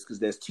business, because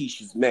that's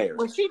Tisha's marriage.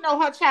 Well, she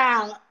know her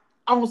child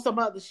on some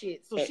other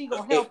shit, so she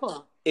gonna help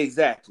her.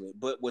 Exactly.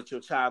 But what your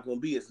child gonna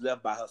be is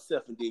left by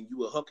herself, and then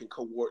you and her can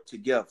co-work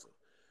together.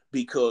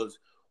 Because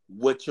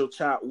what your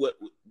child,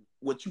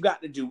 what you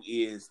got to do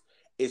is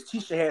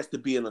Tisha has to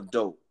be an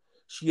adult.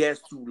 She has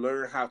to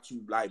learn how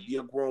to be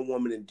a grown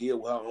woman and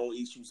deal with her own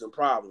issues and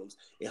problems.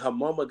 And her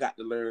mama got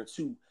to learn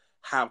too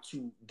how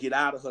to get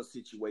out of her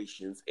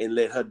situations and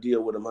let her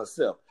deal with them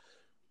herself.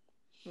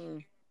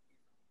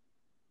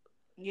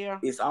 Yeah,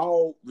 it's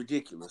all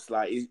ridiculous.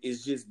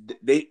 It's just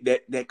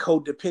that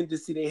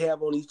codependency they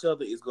have on each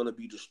other is going to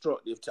be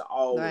destructive to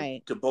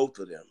both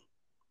of them.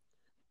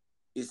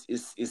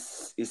 It's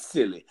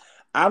silly.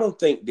 I don't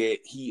think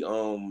that he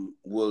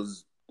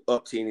was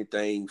up to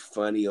anything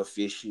funny or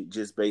fishy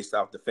just based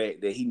off the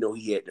fact that he know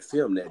he had to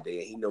film that day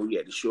and he know he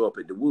had to show up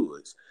at the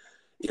woods.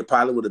 It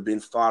probably would have been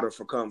fodder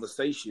for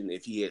conversation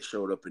if he had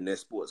showed up in that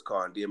sports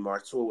car, and then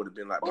Martour would have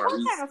been like, Maurice,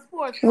 what kind of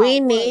sports car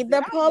we need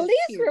the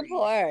police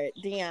report,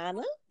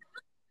 Deanna.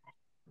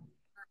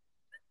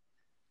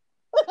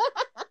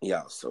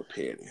 Y'all so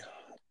petty.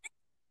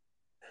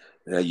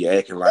 Now you're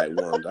acting like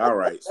one. All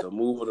right, so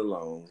move it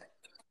along.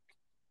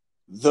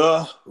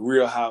 The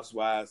Real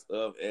Housewives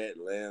of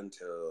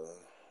Atlanta.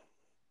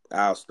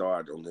 I'll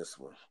start on this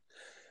one.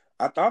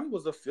 I thought it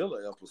was a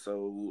filler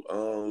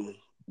episode.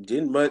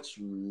 Didn't much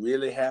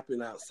really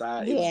happen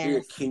outside. It was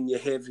very Kenya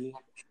heavy.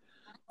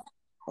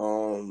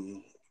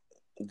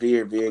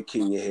 Very, very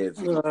Kenya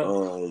heavy.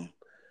 And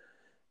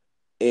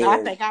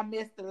I think I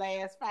missed the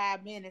last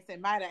 5 minutes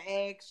and might have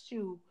asked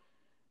you,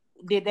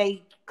 did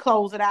they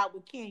close it out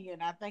with Kenya?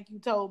 And I think you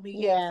told me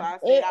yes. So I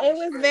said it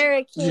was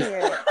very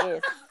Kenya.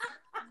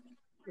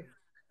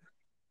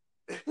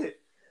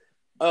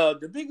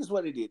 The biggest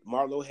one they did,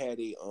 Marlo had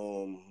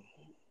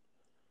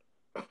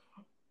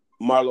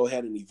Marlo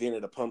had an event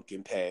at a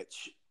pumpkin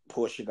patch.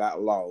 Portia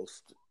got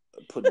lost.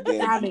 Put the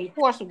damn.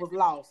 Portia was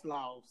lost.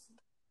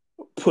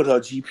 Put her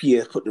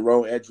GPS, put the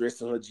wrong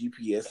address on her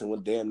GPS, and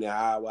went damn near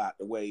hour out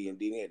the way, and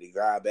then had to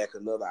drive back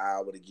another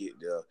hour to get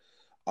there.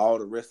 All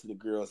the rest of the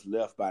girls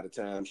left by the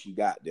time she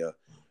got there.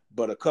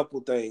 But a couple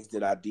things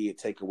that I did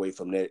take away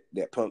from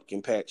that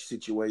pumpkin patch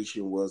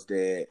situation was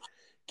that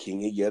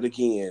Kenya yet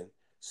again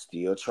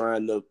still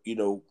trying to,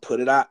 put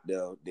it out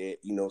there that,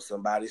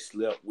 somebody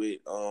slept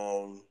with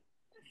the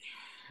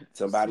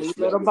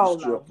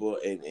stripper,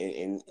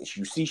 and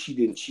you see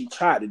she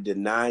tried to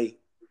deny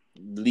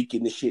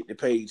leaking the shit to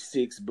Page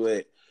 6,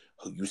 but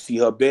you see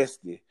her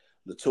bestie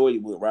Latoya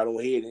went right on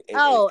ahead and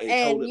told it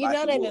you like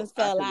know it they was.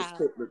 done fell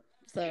out.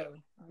 So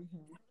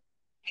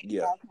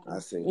yeah, I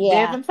see.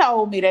 Yeah. Devin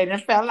told me they done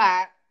fell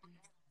out.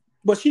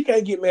 But she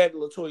can't get mad at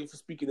Latoya for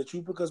speaking the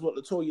truth, because what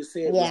Latoya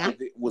said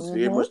was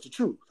very much the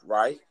truth,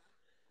 right?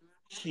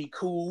 She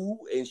cool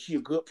and she a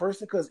good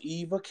person, because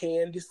Eva,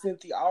 Candy,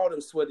 Cynthia, all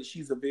them swear that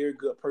she's a very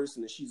good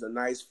person and she's a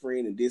nice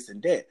friend and this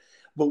and that.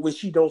 But when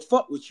she don't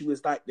fuck with you,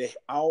 it's like the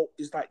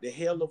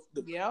hell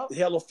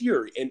of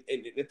fury. And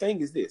the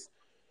thing is this: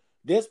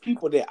 there's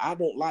people that I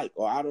don't like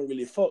or I don't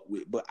really fuck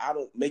with, but I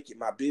don't make it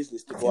my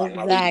business to go out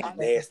my way to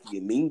be nasty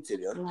and mean to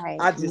them. Right.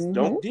 I just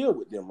don't deal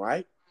with them,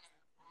 right?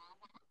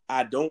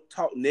 I don't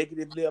talk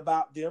negatively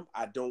about them.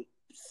 I don't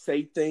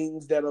say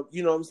things that are,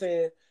 you know what I'm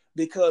saying?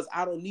 Because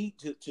I don't need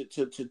to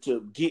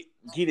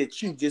get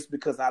at you just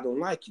because I don't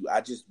like you.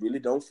 I just really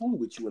don't fool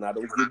with you, and I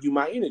don't give you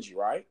my energy,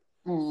 right?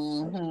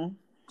 Mm-hmm.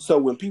 So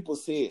when people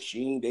say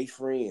she ain't they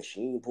friend,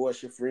 she ain't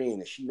Portia friend,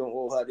 and she don't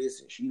owe her this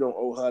and she don't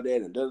owe her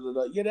that, and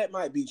yeah, that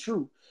might be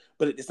true.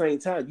 But at the same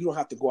time, you don't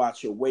have to go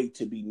out your way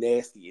to be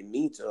nasty and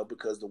mean to her,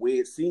 because the way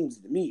it seems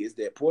to me is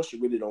that Portia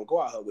really don't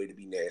go out her way to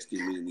be nasty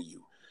and mean to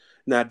you.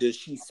 Now, does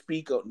she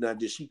speak up? Now,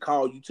 does she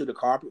call you to the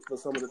carpet for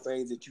some of the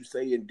things that you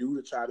say and do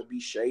to try to be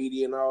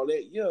shady and all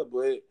that? Yeah,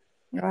 but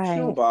she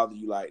don't bother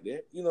you like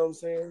that. You know what I'm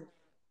saying?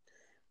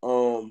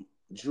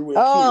 Drew and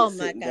Kenya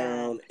sitting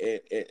down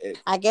at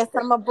I guess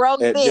I'm a broke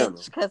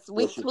bitch because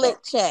we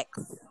split checks.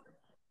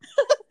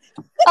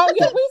 Oh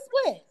yeah, we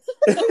split.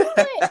 It's all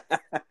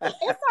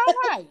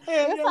right.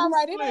 It's all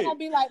right. It ain't gonna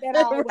be like that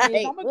always.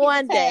 Right. I'm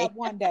gonna get tab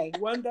one day.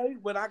 One day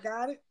when I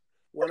got it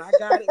one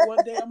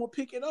day I'm gonna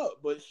pick it up.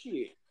 But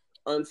shit.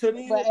 Until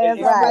then, but as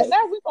right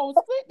now, we gonna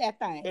split that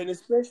thing. And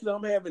especially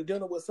I'm having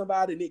dinner with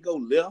somebody and it go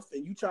left,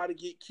 and you try to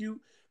get cute,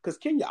 because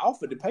Kenya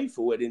offered to pay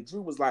for it, and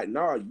Drew was like,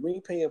 "Nah, you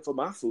ain't paying for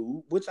my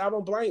food," which I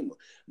don't blame her.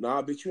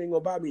 Nah, bitch, you ain't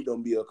gonna buy me no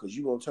meal because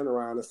you gonna turn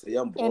around and say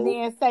I'm broke, and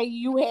then say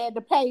you had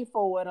to pay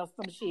for it or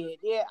some shit.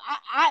 Yeah,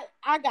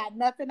 I got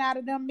nothing out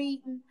of them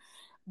meeting,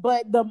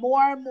 but the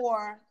more and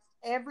more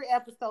every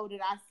episode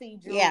that I see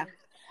Drew, I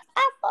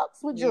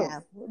fucks with Drew. Yeah.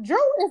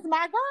 Drew is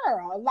my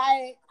girl.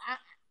 Like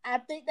I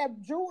think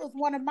that Drew is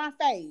one of my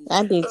faves.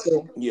 I do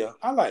too. Yeah,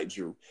 I like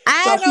Drew.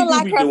 I don't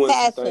like her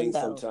fashion,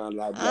 though.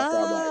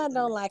 I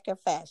don't like her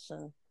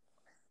fashion.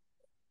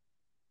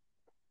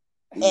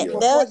 Yeah.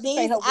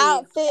 These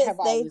outfits,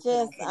 they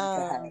just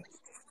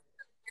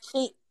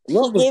she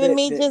giving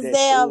me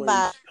Giselle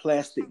vibes.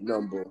 Plastic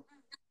number.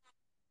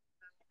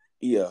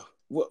 Yeah.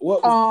 What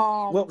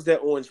was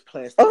that orange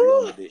plastic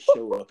number that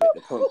showed up at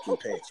the pumpkin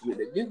patch?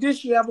 Did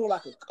she have on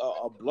like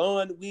a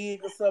blonde wig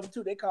or something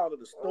too? They called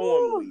it a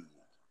storm wig.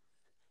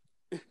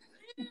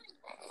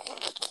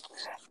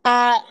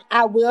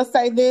 I will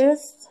say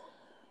this,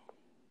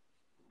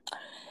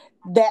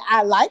 that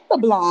I like the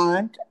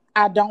blonde.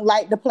 I don't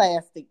like the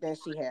plastic that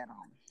she had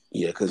on.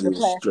 Yeah, because it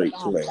was straight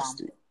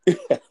plastic.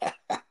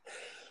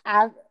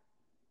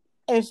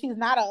 And she's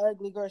not an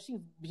ugly girl.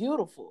 She's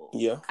beautiful.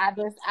 Yeah. I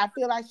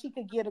feel like she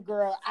could get a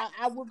girl.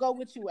 I will go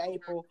with you,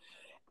 April.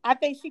 I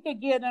think she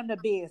could give them the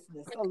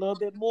business a little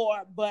bit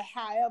more. But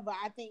however,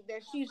 I think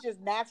that she's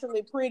just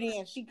naturally pretty,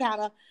 and she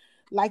kind of,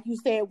 like you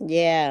said,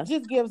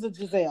 just gives a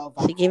Giselle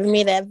vibe. She giving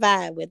me that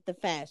vibe with the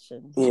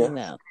fashion, you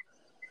know.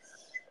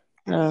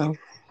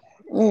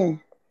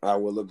 I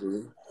will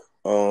agree.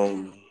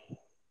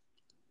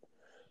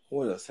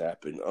 What else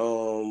happened?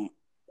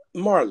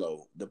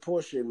 Marlo, the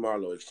Portia and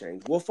Marlo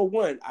exchange. Well, for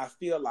one, I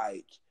feel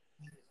like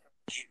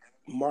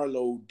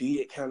Marlo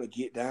did kind of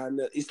get down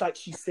there. It's like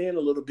she's saying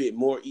a little bit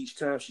more each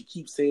time. She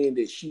keeps saying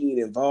that she ain't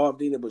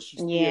involved in it, but she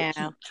still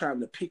keep trying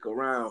to pick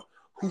around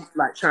who,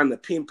 like trying to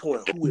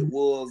pinpoint who it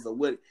was or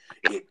what.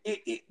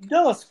 It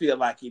does feel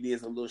like it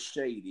is a little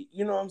shady.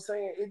 You know what I'm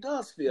saying? It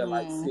does feel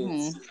like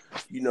since,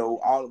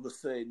 all of a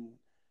sudden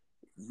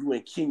you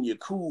and Kenya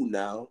cool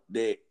now,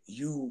 that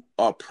you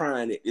are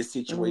prying at this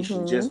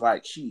situation just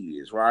like she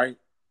is, right?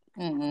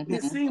 Mm-hmm.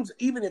 It seems,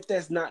 even if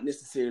that's not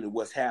necessarily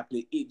what's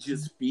happening, it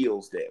just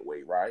feels that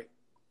way, right?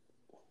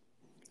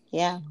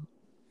 Yeah.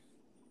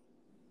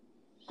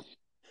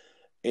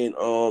 And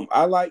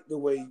I like the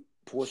way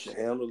Portia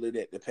handled it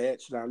at the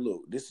patch. Now,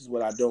 look, this is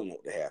what I don't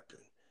want to happen.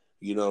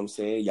 You know what I'm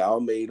saying? Y'all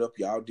made up,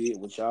 y'all did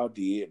what y'all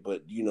did,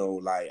 but, I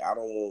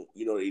don't want,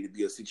 it to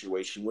be a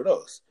situation with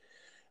us.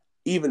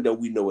 Even though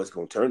we know it's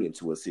going to turn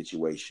into a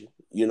situation,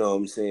 you know what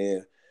I'm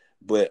saying?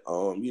 But,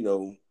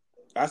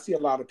 I see a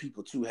lot of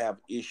people too have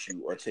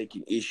issue or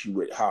taking issue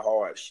with how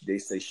hard they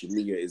say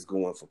Shamea is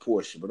going for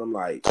Portia, but I'm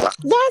like,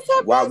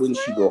 why wouldn't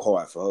she go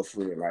hard for her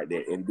friend like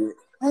that? And then,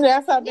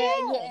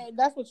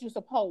 that's what you're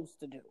supposed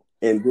to do.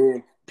 And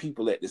then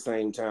people at the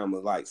same time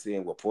are like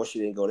saying, well, Portia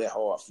didn't go that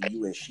hard for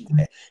you,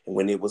 and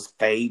when it was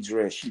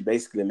Phaedra, and she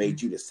basically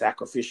made you the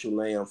sacrificial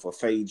lamb for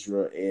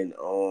Phaedra and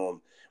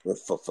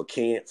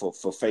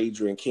for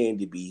Phaedra and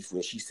Candy beef,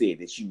 when she said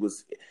that she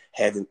was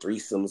having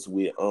threesomes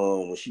with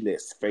when she let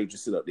Phaedra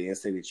sit up there and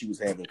say that she was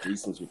having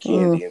threesomes with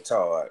Candy and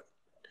Todd.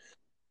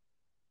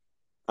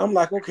 I'm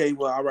like, okay,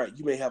 well, all right,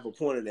 you may have a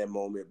point in that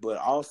moment, but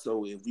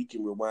also if we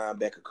can rewind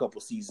back a couple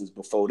seasons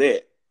before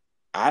that,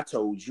 I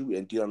told you,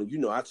 and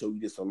Deanna, I told you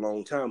this a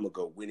long time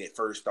ago when it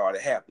first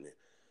started happening,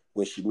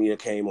 when Shamea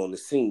came on the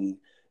scene,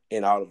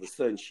 and all of a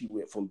sudden she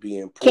went from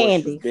being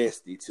Portia's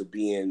bestie to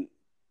being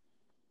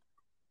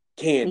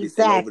Candace,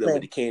 and over there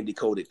with the candy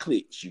coated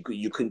cliques. You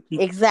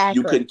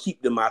couldn't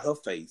keep them out her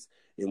face.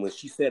 And when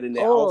she sat in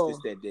that office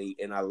that day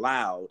and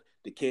allowed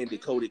the candy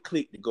coated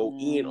clique to go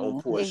in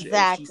on Portia,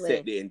 and she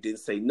sat there and didn't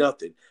say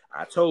nothing,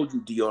 I told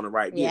you, Deanna,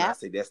 right then. I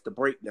said that's the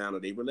breakdown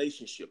of their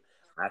relationship.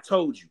 I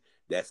told you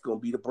that's gonna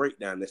be the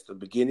breakdown. That's the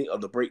beginning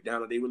of the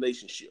breakdown of their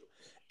relationship,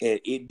 and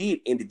it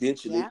did. And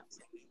eventually,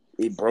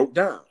 it broke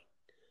down.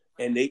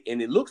 And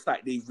it looks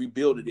like they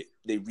rebuilt it.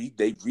 They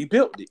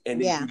rebuilt it,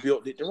 and they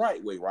rebuilt it the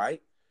right way,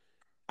 right?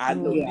 I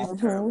know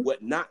this time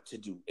what not to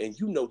do, and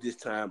you know this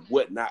time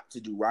what not to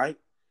do, right?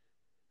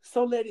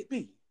 So let it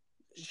be.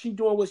 She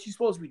doing what she's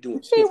supposed to be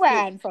doing. She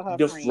riding for her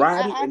friend.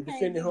 Riding and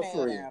defending her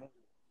friend.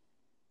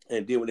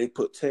 And then when they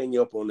put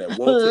Tanya up on that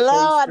one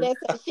Lord, they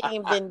said she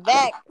ain't been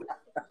back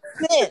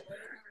since.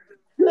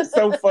 You're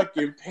so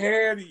fucking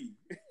petty.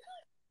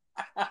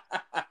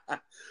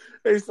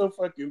 They so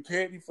fucking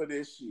petty for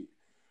this shit.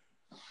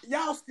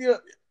 Y'all still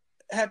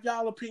have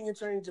y'all opinion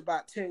changed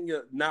about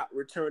Tanya not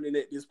returning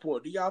at this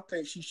point? Do y'all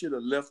think she should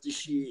have left the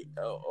shit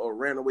or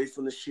ran away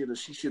from the shit, or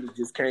she should have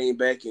just came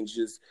back and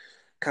just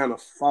kind of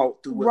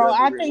fought through whatever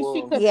I think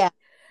she could. Yeah,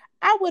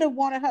 I would have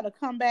wanted her to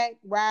come back,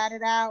 ride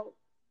it out.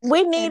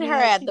 We need her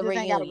at the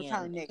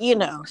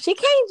reunion. She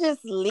can't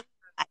just leave.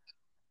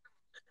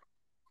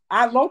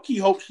 I low-key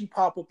hope she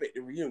pop up at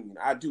the reunion.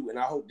 I do, and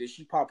I hope that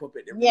she pop up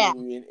at the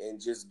reunion and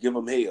just give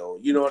them hell.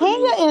 You know what I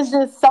mean? Tanya is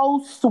just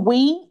so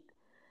sweet.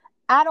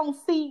 I don't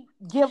see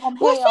give them hell.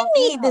 Well,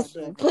 she need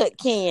to put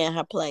Kenya in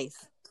her place.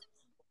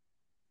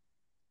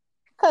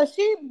 Because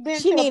she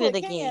need it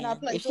again.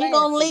 If she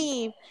gonna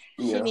leave,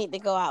 she need to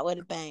go out with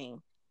a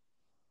bang.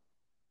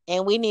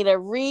 And we need a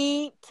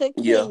read to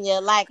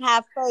Kenya like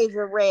how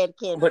Phaedra read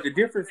Kenya. But the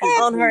difference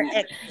is on her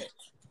exit.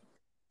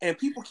 And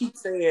people keep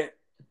saying,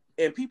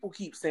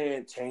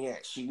 Tanya,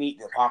 she need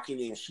to pocket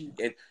and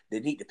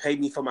they need to pay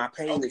me for my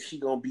pain if she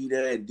gonna be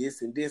there and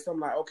this and this. I'm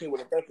like, okay,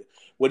 well,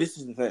 this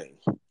is the thing.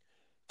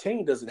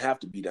 Tanya doesn't have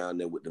to be down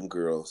there with them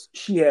girls.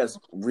 She has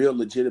real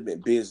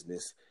legitimate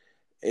business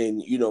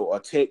and, a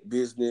tech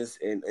business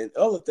and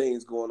other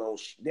things going on.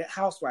 That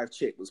housewife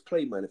check was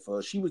play money for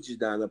her. She was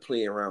just down there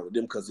playing around with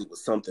them because it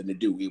was something to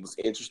do. It was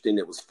interesting.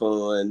 It was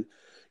fun.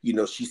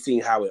 She seen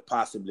how it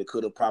possibly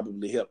could have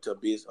probably helped her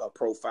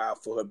profile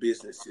for her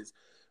businesses.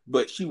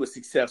 But she was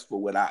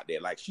successful without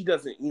that. Like, she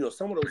doesn't,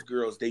 some of those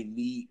girls, they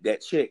need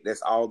that check.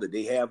 That's all that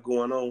they have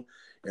going on.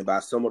 And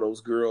by some of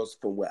those girls,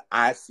 from what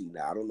I see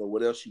now, I don't know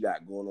what else she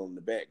got going on in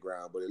the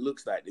background, but it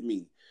looks like to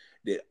me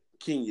that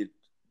Kenya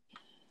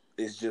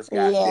is just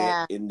got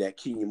that in that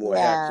Kenya Moore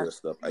actress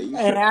stuff.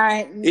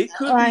 It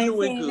could be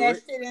doing good.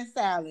 That shit in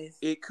Sally's.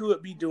 It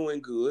could be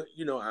doing good.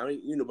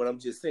 But I'm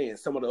just saying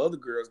some of the other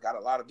girls got a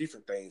lot of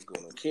different things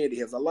going on. Candy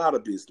has a lot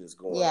of business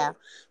going on.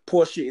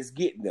 Portia is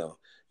getting there.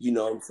 You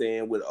know what I'm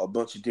saying? With a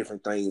bunch of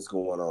different things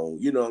going on.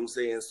 You know what I'm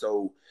saying?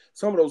 So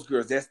some of those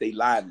girls, that's their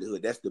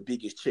livelihood. That's the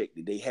biggest check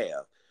that they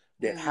have.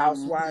 That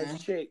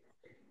housewives check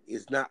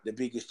is not the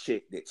biggest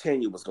check that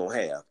Tanya was going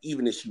to have,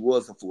 even if she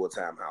was a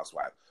full-time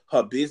housewife.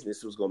 Her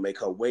business was going to make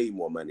her way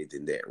more money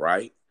than that,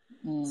 right?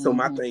 So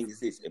my thing is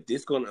this. If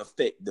this going to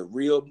affect the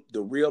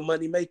real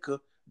money maker,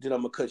 then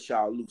I'm going to cut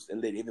y'all loose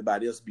and let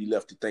everybody else be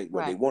left to think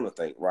what they want to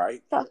think,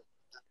 right?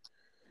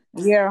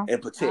 Yeah, and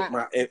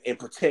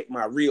protect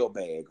my real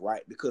bag,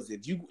 right? Because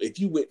if you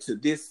went to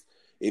this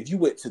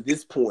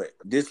point,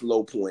 this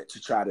low point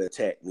to try to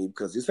attack me,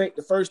 because this ain't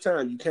the first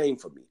time you came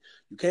for me.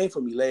 You came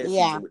for me last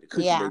season with the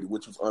cookie lady,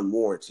 which was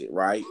unwarranted,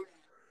 right?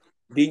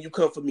 Then you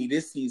come for me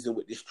this season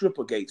with the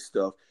Strippergate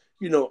stuff.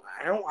 I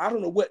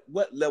don't know what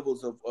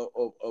levels of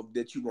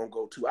that you gonna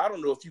go to. I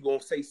don't know if you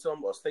gonna say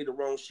something or say the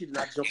wrong shit and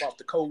I jump off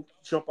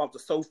the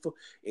sofa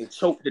and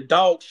choke the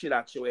dog shit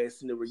out your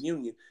ass in the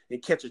reunion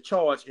and catch a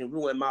charge and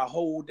ruin my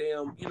whole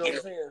damn. You know what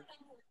I'm saying?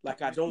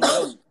 Like I don't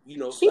know.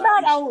 She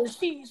not over.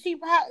 She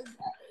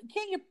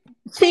Kenya.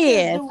 She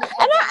is, and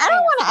I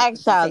don't want to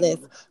ask y'all this.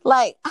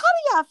 Like, how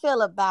do y'all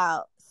feel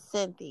about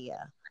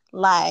Cynthia?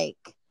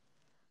 Like,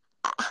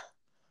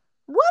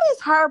 what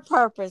is her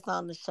purpose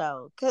on the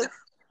show? Because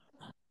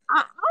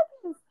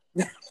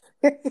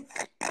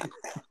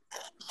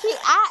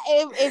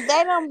if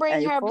they don't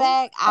bring her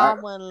back, I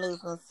wouldn't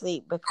lose my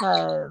sleep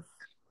because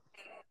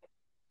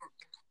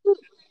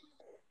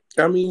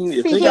I mean,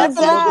 if See, they She got that's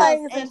a some little other, does,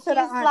 plays and into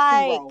the she's auntie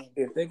like, role.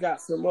 if they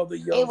got some other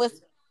it young,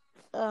 was.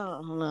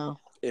 Oh no.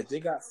 if they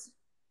got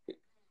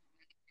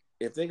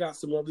if they got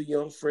some other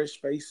young,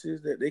 fresh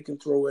faces that they can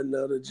throw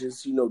another,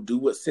 just do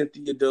what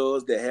Cynthia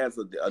does, that has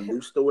a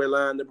new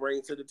storyline to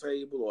bring to the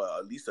table, or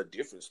at least a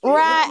different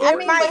Right. storyline to I It bring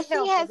mean, to might but the she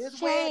help her. has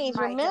This wedding changed.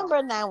 might help Remember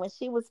her. now when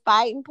she was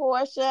fighting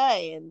Portia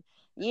and,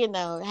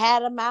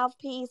 had a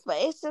mouthpiece. But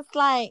it's just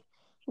like,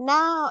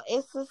 now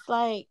it's just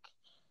like,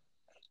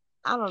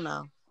 I don't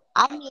know.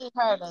 I need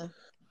her to.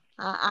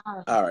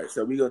 All right,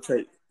 so we gonna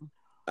take.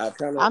 I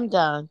kind of I'm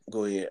done.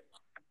 go ahead.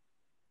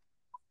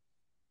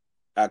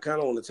 I kind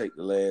of want to take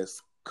the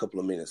last couple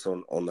of minutes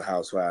on the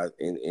Housewives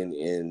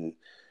and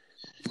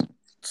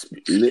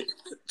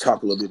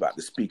talk a little bit about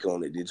the Speak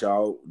on It. Did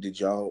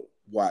y'all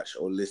watch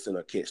or listen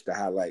or catch the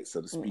highlights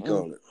of the Speak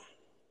Mm-mm. on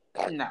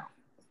It? No.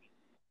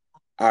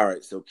 All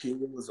right, so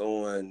Kenya was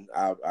on.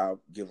 I'll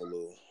give a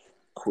little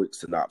quick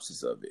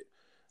synopsis of it,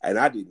 and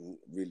I didn't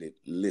really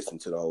listen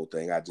to the whole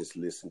thing. I just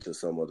listened to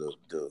some of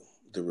the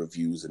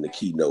reviews and the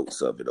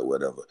keynotes of it or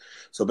whatever.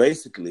 So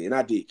basically, and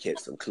I did catch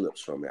some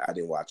clips from it. I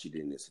didn't watch it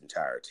in its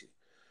entirety.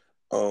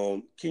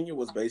 Kenya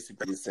was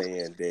basically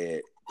saying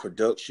that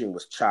production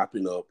was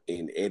chopping up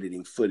and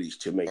editing footage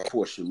to make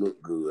Portia look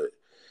good.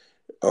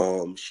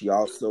 She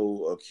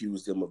also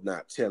accused them of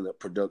not telling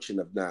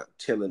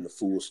the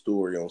full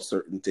story on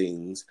certain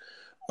things.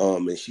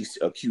 And she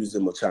accused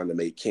them of trying to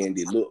make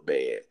Kandi look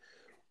bad.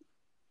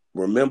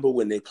 Remember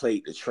when they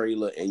played the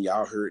trailer and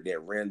y'all heard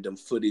that random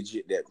footage,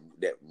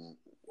 that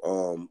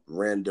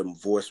random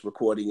voice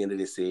recording in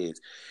it? It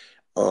says,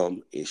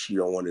 if she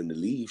don't want him to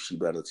leave, she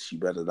better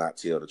not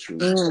tell the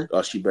truth,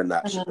 or she better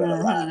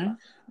lie.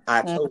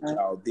 I told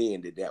y'all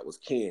then that was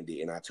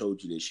Kandi, and I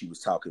told you that she was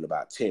talking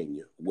about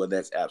Tanya. Well,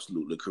 that's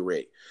absolutely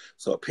correct.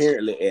 So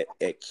apparently,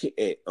 at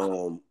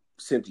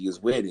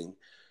Cynthia's wedding,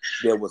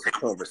 there was a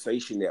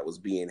conversation that was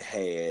being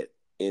had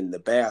in the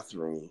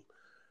bathroom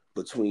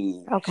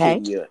between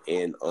Kenya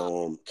and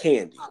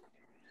Kandi,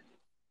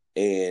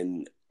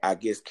 and I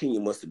guess Kenya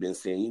must have been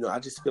saying, I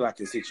just feel like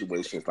in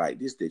situations like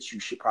this that you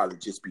should probably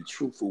just be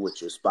truthful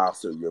with your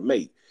spouse or your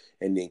mate.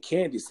 And then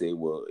Kandi said,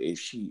 well, if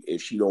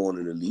she don't want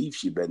her to leave,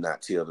 she better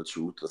not tell the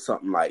truth or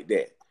something like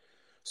that.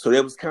 So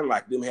that was kind of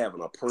like them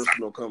having a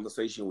personal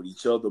conversation with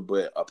each other,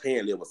 but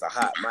apparently it was a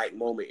hot mic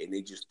moment, and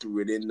they just threw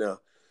it in there,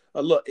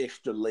 a little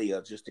extra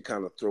layer just to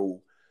kind of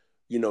throw,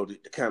 to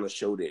kind of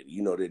show that,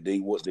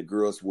 that what the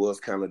girls was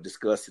kind of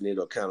discussing it,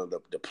 or kind of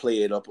to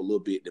play it up a little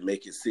bit to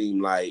make it seem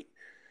like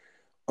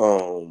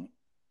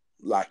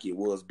it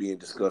was being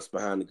discussed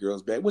behind the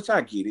girls' back, which I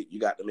get it. You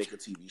got to make a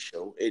TV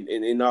show. And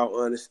in all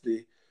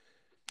honesty,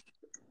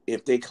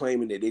 if they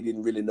claiming that they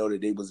didn't really know that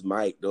they was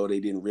mic'd or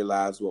they didn't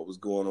realize what was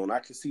going on, I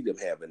can see them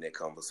having that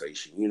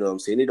conversation. You know what I'm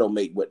saying? They don't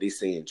make what they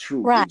saying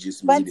true. Right. It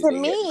just means But that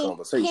to they had the me,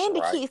 conversation, Kandi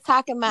right? keeps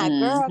talking about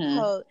girl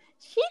code.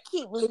 She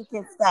keep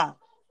leaking stuff.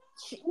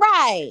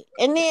 Right.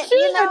 And then, She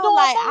been doing like, more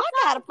I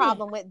got a talking.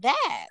 problem with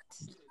that.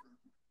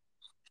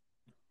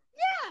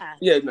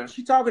 Yeah, now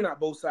she talking out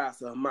both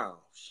sides of her mouth.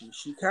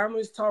 She kind of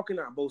is talking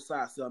out both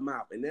sides of her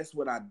mouth, and that's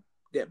what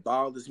that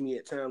bothers me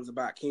at times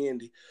about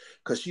Kandi,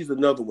 because she's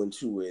another one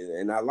too,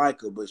 and I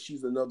like her, but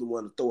she's another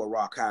one to throw a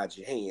rock, hide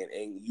your hand,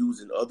 and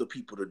using other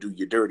people to do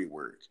your dirty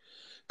work.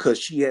 Because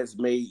she has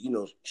made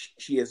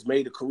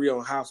a career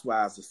on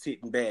Housewives of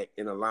sitting back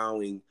and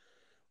allowing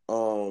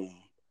Mama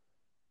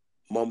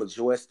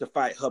Joyce to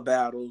fight her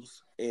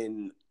battles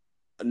and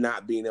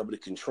not being able to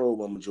control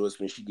Mama Joyce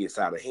when she gets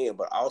out of hand,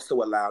 but also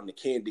allowing the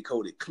Kandi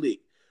Coded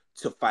clique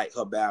to fight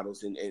her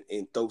battles and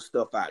throw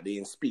stuff out there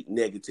and speak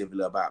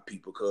negatively about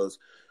people. Because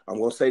I'm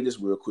going to say this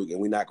real quick, and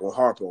we're not going to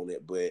harp on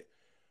it, but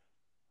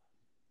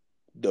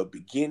the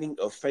beginning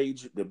of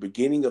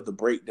the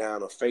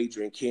breakdown of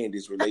Phaedra and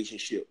Candy's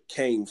relationship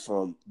came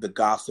from the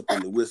gossip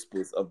and the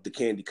whispers of the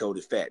Kandi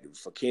Coded factory.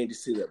 For Kandi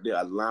sitting up there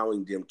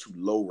allowing them to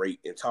low rate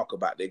and talk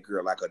about that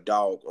girl like a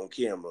dog on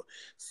camera,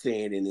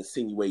 saying and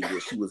insinuating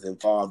that she was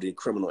involved in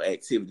criminal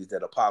activities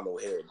that Apollo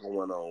had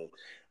going on.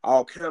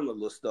 All kind of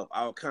little stuff,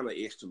 all kind of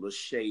extra little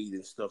shade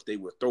and stuff they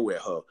would throw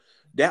at her.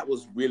 That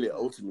was really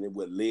ultimately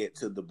what led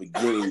to the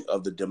beginning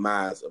of the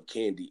demise of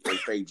Kandi and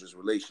Phaedra's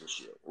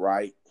relationship,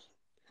 right?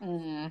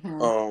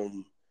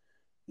 Mm-hmm.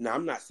 Now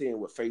I'm not saying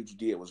what Phaedra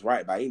did was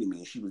right by any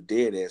means. She was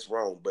dead ass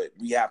wrong, but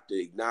we have to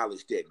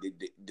acknowledge that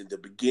the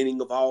beginning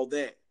of all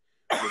that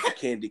was the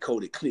Kandi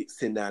Coded clique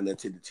sitting down there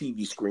to the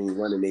TV screen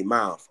running their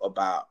mouth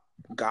about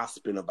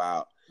gossiping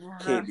about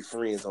Kandi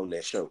friends on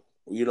that show.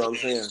 You know what I'm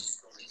saying?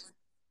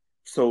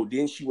 So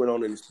then she went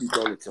on and speak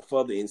on it to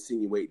further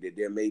insinuate that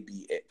there may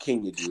be,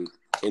 Kenya did,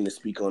 and to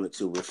speak on it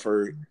to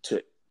refer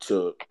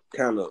to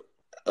kind of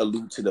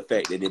allude to the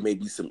fact that there may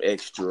be some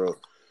extra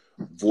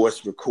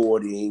voice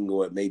recording,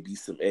 or it may be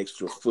some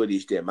extra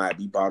footage that might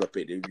be brought up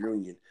at the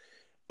reunion.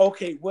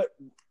 Okay, what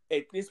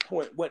at this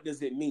point, what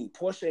does it mean?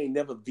 Portia ain't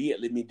never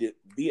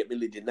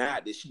vehemently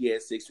denied that she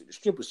had sex with the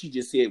stripper. She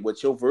just said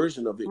what your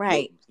version of it,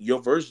 right?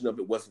 Your version of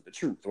it wasn't the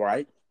truth,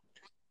 right?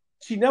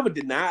 She never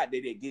denied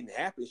that it didn't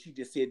happen. She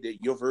just said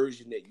that your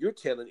version that you're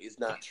telling is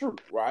not true,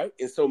 right?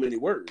 In so many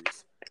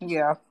words.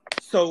 Yeah.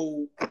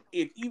 So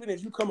even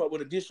if you come up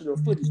with additional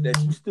footage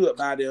that you stood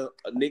by there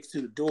next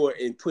to the door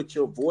and put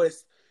your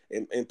voice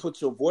and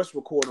put your voice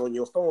recorder on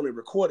your phone and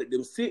recorded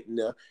them sitting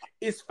there,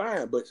 it's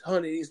fine. But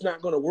honey, it's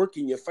not going to work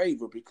in your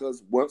favor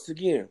because once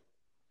again,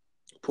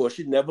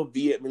 Portia never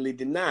vehemently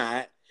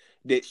denied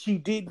that she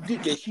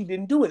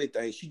didn't do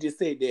anything. She just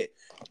said that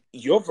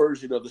your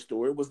version of the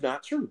story was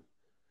not true.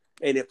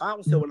 And if I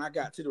was there when I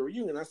got to the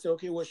reunion, I said,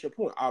 okay, what's your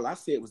point? All I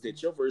said was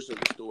that your version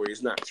of the story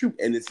is not true,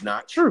 and it's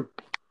not true.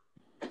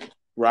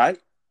 Right?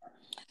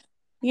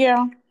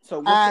 Yeah.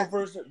 So what's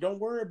your version? Don't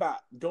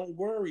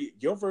worry.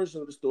 Your version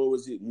of the story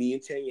was that me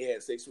and Tanya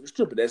had sex with a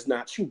stripper. That's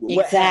not true. But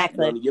what happened?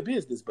 None of your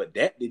business. But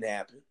that didn't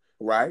happen.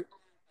 Right?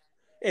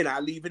 And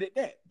I leave it at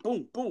that.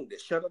 Boom, boom. That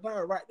shut it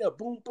down right there.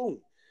 Boom, boom.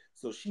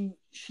 So she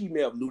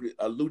may have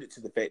alluded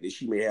to the fact that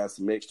she may have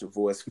some extra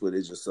voice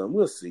footage or something.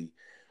 We'll see.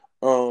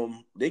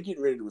 They're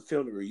getting ready to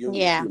film the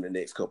reunion in the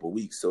next couple of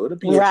weeks. So it'll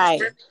be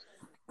interesting.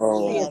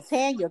 Yeah,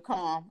 Tanya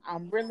come.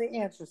 I'm really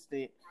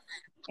interested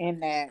in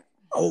that.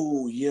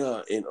 Oh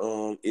yeah,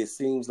 and it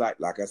seems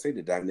like I said,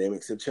 the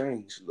dynamics have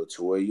changed.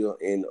 LaToya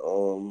and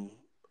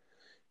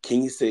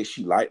Kenya said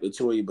she liked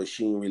LaToya, but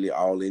she ain't really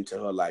all into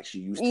her like she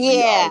used to be.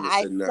 Yeah, all of a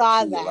sudden, I saw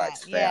Kenya that.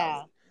 Likes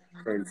Fallon.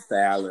 And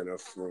Fallon are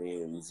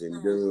friends, and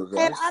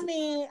I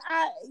mean,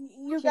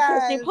 you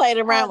guys, she played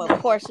around with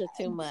Portia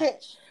too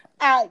much.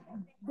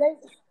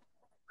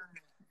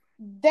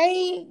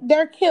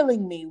 They're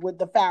killing me with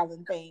the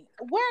Fallon thing.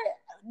 Where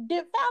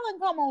did Fallon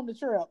come on the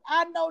trip?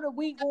 I know that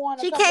we going.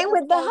 She came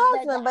with the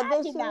husband, but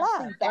then she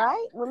left.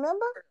 Right?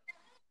 Remember?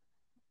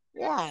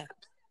 Yeah.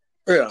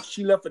 Yeah,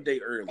 she left a day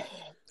early.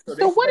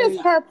 So what is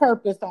her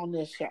purpose on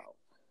this show?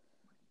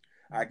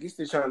 I guess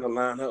they're trying to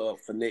line her up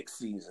for next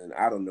season.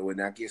 I don't know.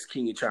 And I guess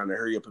Kenya trying to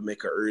hurry up and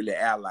make her early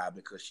ally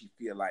because she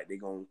feel like they're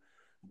going to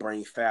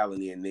bring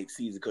Fallon in next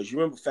season. Because you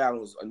remember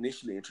Fallon was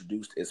initially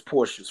introduced as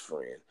Portia's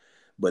friend.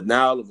 But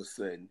now all of a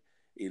sudden,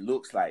 it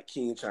looks like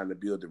Kenya trying to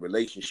build the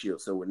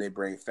relationship. So when they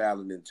bring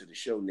Fallon into the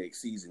show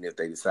next season, if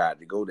they decide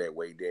to go that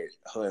way, that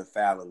her and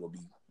Fallon will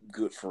be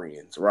good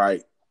friends,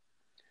 right?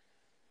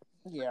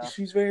 Yeah,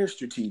 she's very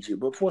strategic,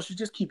 but Portia,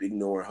 just keep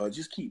ignoring her.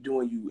 Just keep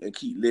doing you and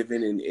keep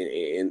living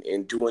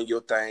and doing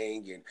your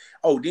thing.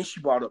 And then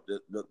she brought up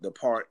the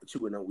part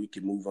too, and then we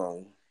can move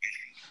on.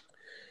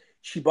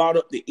 She brought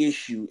up the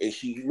issue, and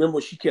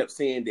she kept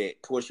saying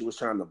that Portia was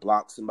trying to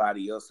block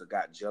somebody else or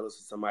got jealous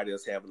of somebody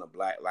else having a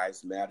Black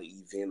Lives Matter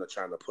event or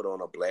trying to put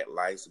on a Black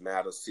Lives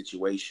Matter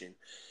situation.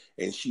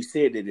 And she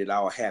said that it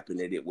all happened,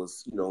 that it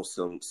was,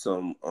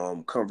 some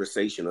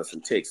conversation or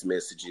some text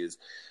messages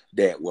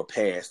that were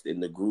passed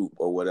in the group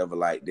or whatever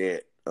like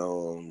that.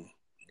 And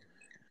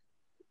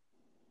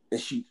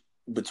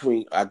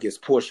I guess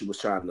Portia was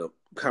trying to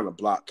kind of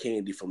block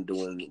Kandi from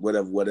doing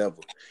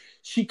whatever.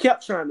 She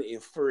kept trying to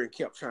infer and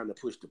kept trying to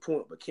push the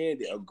point, but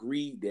Kandi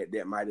agreed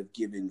that might have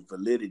given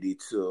validity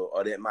to,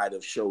 or that might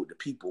have showed the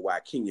people why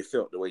Kenya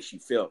felt the way she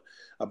felt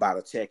about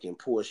attacking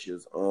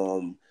Portia's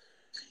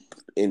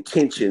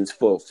intentions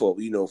for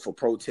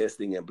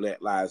protesting and Black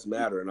Lives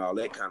Matter and all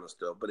that kind of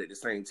stuff. But at the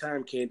same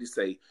time, Kandi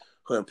say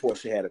her and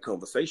Portia had a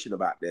conversation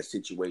about that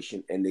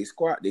situation, and they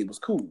was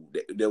cool.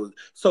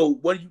 So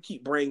what do you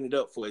keep bringing it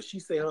up for? She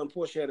say her and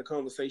Portia had a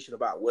conversation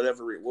about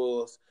whatever it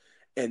was,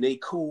 and they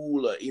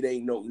cool, or it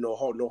ain't no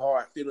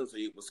hard feelings, or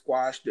it was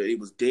squashed, or it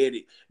was dead.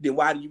 Then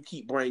why do you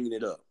keep bringing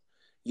it up?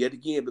 Yet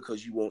again,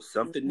 because you want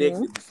something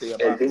negative to say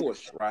about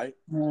Portia, right?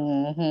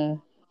 Mm-hmm.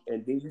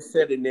 And then you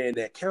sat in there in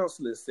that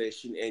counseling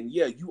session, and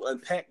yeah, you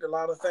unpacked a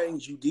lot of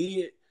things you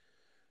did,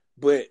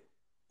 but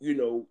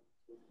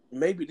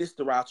maybe this is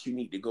the route you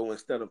need to go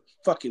instead of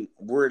fucking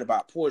worried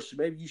about Portia.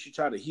 Maybe you should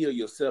try to heal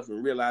yourself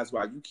and realize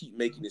why you keep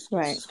making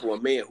excuses for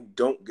a man who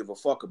don't give a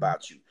fuck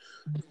about you.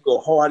 You go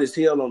hard as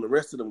hell on the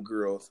rest of them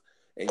girls,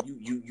 and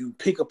you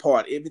pick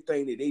apart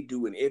everything that they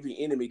do and every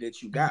enemy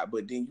that you got,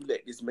 but then you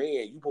let this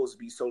man, you supposed to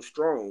be so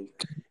strong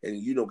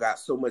and got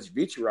so much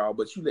vitriol,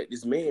 but you let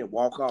this man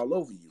walk all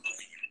over you.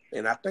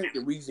 And I think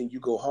the reason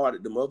you go hard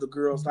at them other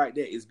girls like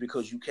that is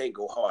because you can't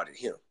go hard at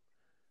him.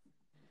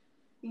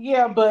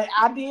 Yeah, but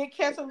I did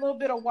catch a little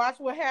bit of Watch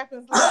What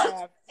Happens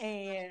Live,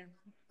 and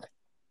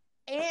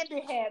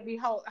Andy had me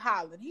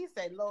hollering. He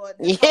said, "Lord,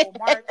 this whole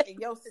Mark and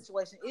your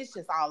situation, it's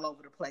just all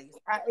over the place."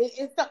 He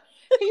said,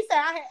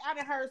 "I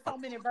done heard so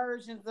many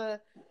versions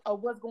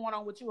of what's going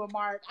on with you and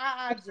Mark.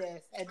 I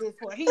just at this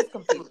point, he's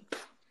confused.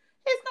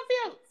 He's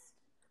confused."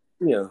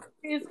 Yeah,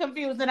 he's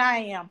confused, and I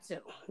am too.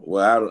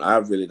 Well, I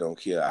really don't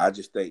care. I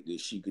just think that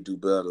she could do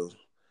better,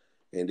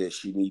 and that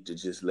she need to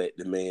just let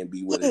the man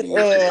be what it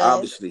is.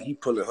 Obviously, he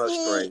pulling her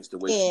strings the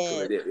way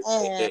she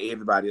pulling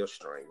everybody else's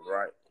strings,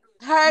 right?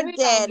 Her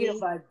daddy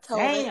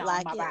told it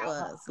like it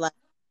was. Like,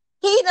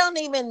 he don't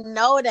even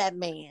know that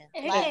man.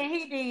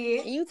 He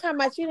did. You talking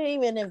about you didn't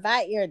even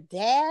invite your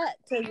dad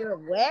to your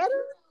wedding,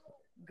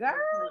 girl?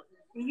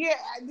 Yeah,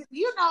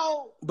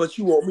 But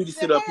you want me to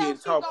sit up here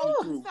and talk you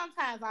through?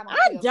 Sometimes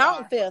I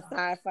don't feel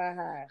sorry for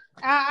her.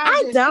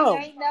 I don't.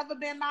 She ain't never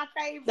been my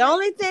favorite. The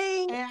only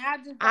thing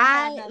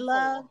I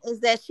love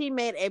is that she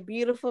made a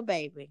beautiful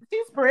baby.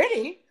 She's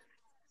pretty.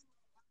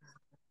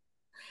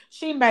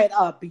 She made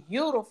a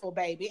beautiful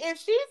baby, and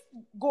she's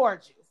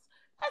gorgeous.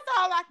 That's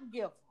all I can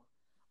give her.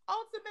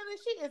 Ultimately,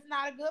 she is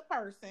not a good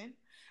person,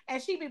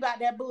 and she be about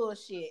that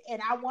bullshit.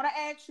 And I want to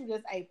ask you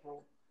this,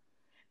 April,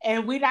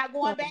 and we're not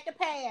going back to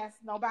past,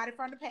 nobody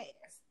from the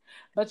past,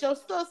 but your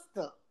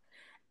sister.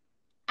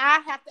 I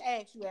have to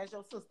ask you, as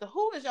your sister,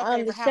 who is your on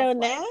favorite the show housewife?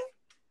 now?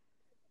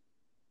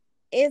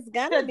 It's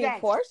gonna be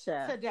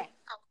Portia. Today.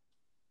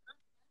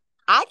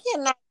 I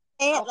cannot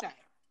stand. Okay.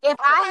 If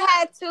I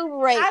had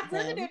to rate I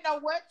really them, didn't know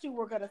what you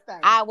were gonna say.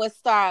 I would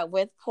start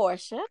with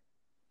Portia.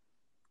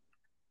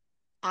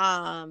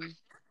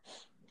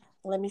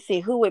 Let me see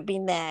who would be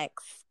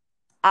next.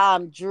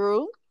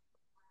 Drew.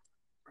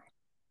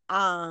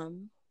 Okay.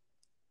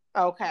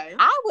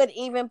 I would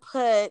even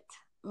put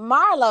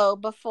Marlo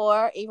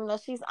before, even though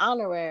she's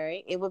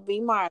honorary. It would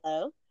be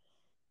Marlo.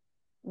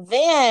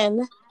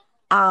 Then,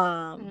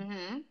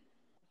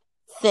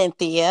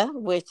 Cynthia,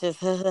 which is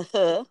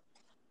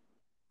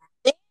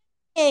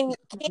I'm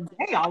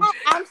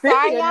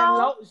sorry,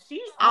 y'all.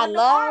 I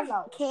love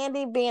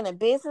Kandi being a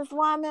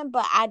businesswoman,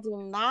 but I do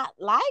not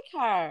like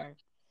her.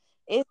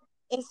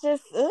 It's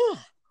just ugh.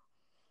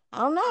 I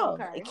don't know.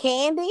 Okay.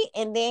 Kandi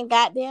and then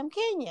goddamn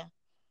Kenya.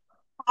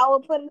 I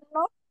would put it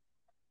on.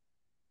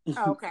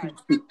 Okay.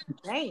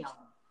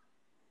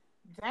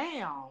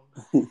 Damn.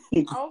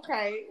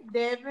 Okay,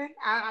 Devin.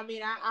 I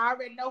mean, I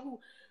already know who.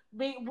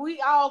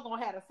 We all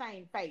gonna have the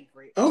same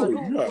favorite. Oh,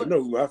 you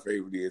know who my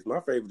favorite is. My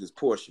favorite is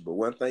Portia. But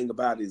one thing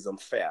about it is I'm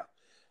fair.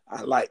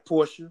 I like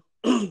Portia.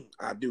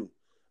 I do.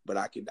 But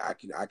I can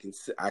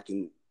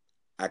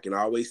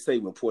always say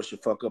when Portia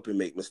fuck up and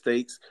make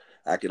mistakes.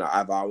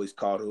 I've always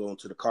called her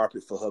onto the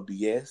carpet for her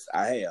BS.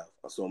 I have.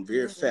 So I'm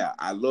very fair.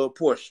 I love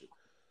Portia,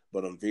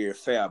 but I'm very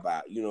fair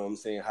about, you know what I'm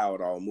saying, how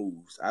it all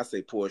moves. I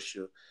say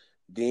Portia,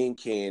 then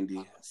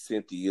Kandi,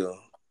 Cynthia.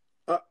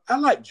 I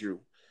like Drew.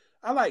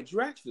 I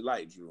actually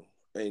like Drew.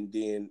 And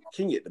then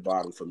Kenya at the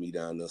bottom for me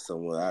down there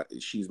somewhere.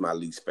 She's my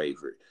least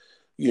favorite.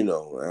 You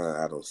know,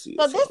 I don't see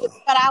it. So this is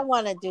what I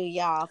want to do,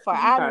 y'all. For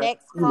our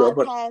next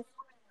podcast,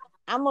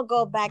 I'm going to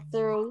go back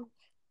through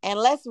and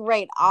let's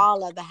rate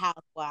all of the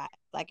housewives.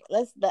 Like,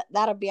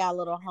 that'll be our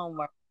little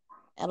homework.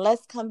 And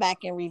let's come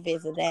back and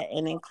revisit that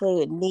and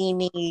include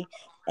Nene,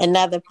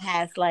 another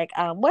past, like,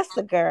 what's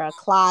the girl?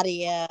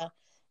 Claudia.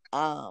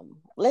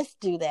 Let's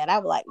do that. I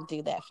would like to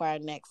do that for our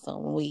next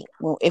one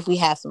if we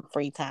have some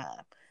free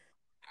time.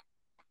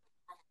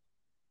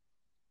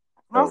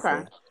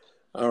 Okay.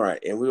 All right,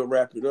 and we'll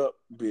wrap it up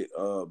with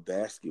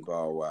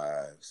Basketball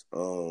Wives.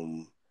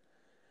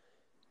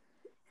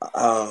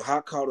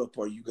 How caught up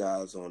are you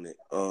guys on it?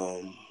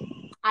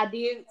 I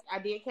did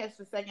catch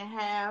the second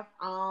half.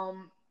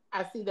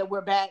 I see that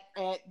we're back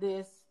at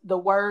the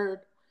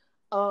word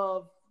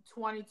of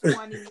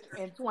 2020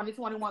 and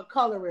 2021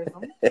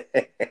 colorism.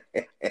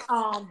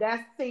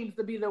 That seems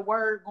to be the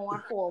word going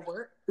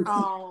forward.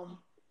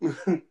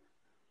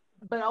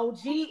 But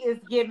OG is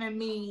giving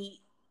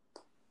me.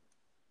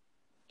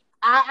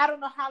 I don't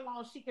know how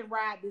long she can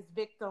ride this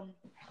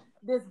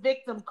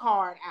victim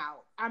card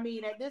out. I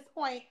mean, at this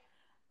point,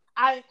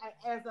 I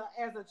as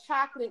a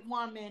chocolate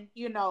woman,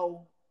 you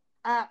know,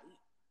 I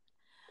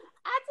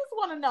just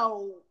want to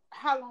know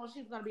how long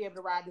she's going to be able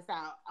to ride this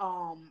out.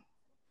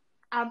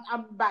 I'm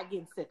about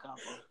getting sick of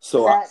her.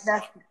 So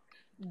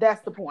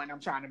that's the point I'm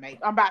trying to make.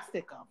 I'm about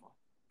sick of her.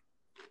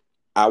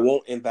 I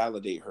won't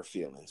invalidate her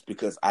feelings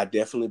because I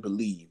definitely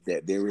believe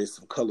that there is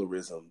some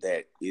colorism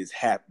that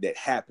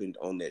happened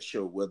on that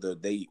show, whether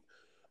they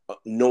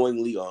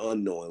knowingly or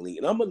unknowingly.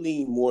 And I'm gonna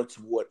lean more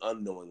toward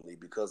unknowingly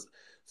because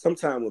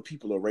sometimes when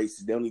people are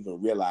racist, they don't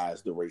even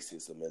realize the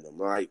racism in them.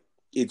 Right?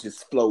 It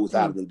just flows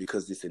out of them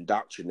because it's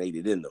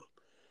indoctrinated in them.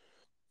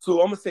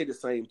 So I'm gonna say the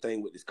same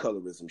thing with this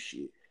colorism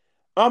shit.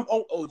 I'm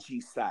on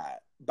OG's side.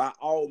 By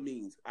all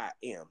means, I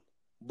am.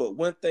 But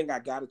one thing I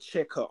gotta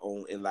check her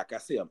on, and like I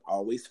said, I'm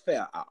always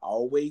fair. I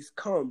always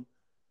come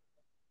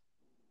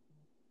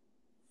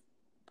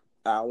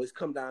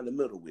down the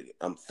middle with it.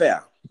 I'm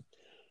fair.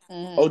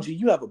 OG,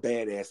 you have a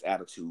badass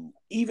attitude.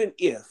 Even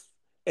if,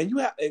 and you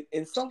have,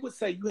 and some would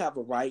say you have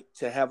a right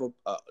to have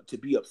to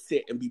be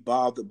upset and be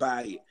bothered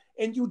by it,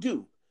 and you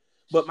do.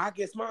 But my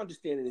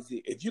understanding is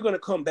that if you're going to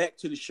come back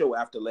to the show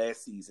after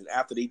last season,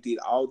 after they did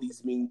all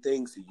these mean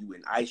things to you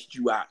and iced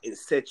you out and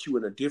set you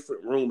in a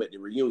different room at the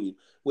reunion,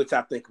 which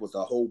I think was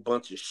a whole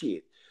bunch of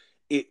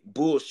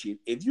bullshit.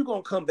 If you're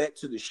going to come back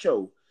to the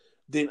show,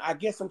 then I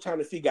guess I'm trying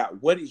to figure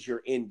out what is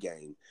your end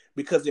game.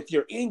 Because if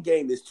your end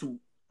game is to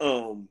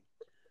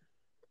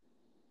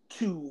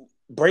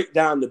break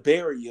down the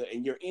barrier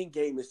and your end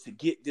game is to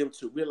get them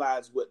to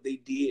realize what they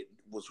did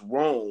was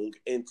wrong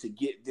and to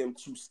get them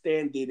to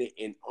stand in it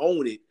and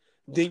own it,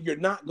 then you're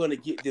not going to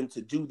get them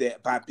to do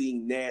that by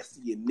being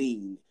nasty and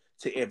mean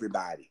to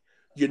everybody.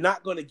 You're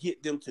not going to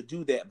get them to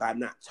do that by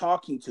not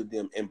talking to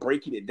them and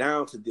breaking it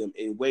down to them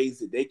in ways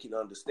that they can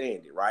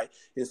understand it, right?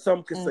 And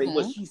some could say,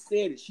 well, she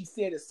said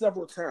it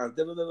several times.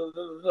 Da, da, da, da,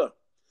 da, da.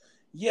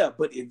 Yeah,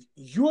 but if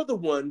you're the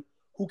one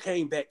who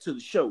came back to the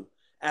show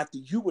after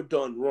you were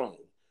done wrong,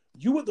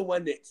 You were the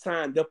one that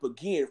signed up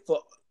again for.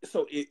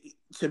 So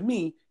to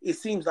me, it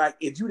seems like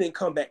if you didn't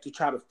come back to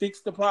try to fix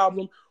the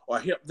problem or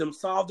help them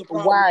solve the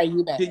problem, why are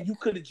you back? then you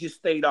could have just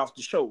stayed off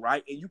the show,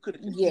 right? And you could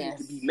have continued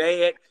to be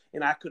mad,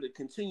 and I could have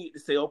continued to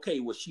say, okay,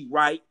 was she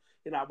right?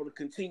 And I would have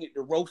continued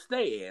to roast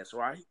their ass,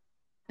 right?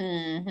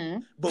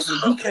 Mm-hmm. But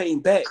when you came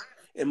back,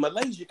 and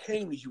Malaysia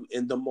came to you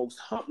in the most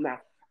now,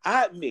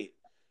 I admit,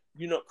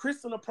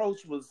 Kristen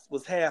approach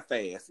was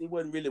half-assed. It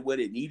wasn't really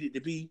what it needed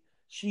to be.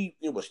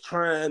 It was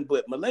trying,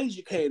 but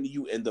Malaysia came to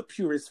you in the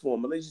purest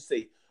form. Malaysia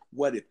say,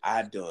 what have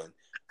I done?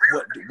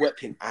 What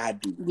can I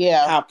do?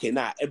 Yeah. How can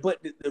I?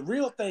 But the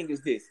real thing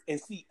is this, and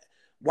see,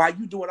 while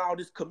you doing all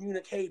this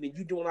communicating,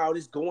 you doing all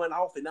this going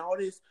off and all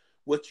this,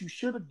 what you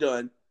should have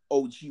done,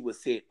 OG,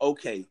 was said,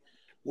 okay,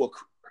 well,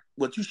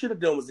 what you should have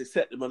done was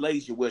accepted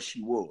Malaysia where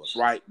she was,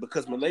 right?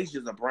 Because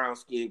Malaysia's a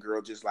brown-skinned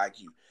girl just like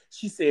you.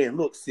 She's saying,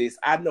 look, sis,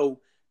 I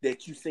know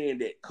that you saying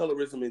that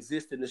colorism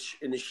exists in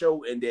the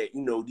show and that,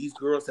 these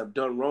girls have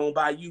done wrong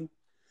by you.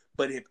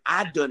 But if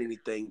I've done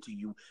anything to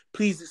you,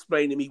 please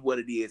explain to me what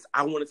it is.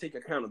 I want to take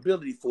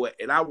accountability for it,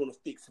 and I want to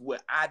fix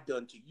what I've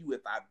done to you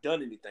if I've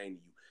done anything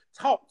to you.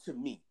 Talk to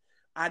me.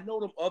 I know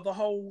them other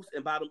hoes,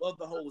 and by them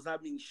other hoes, I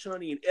mean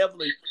Shani and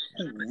Evelyn,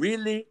 who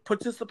really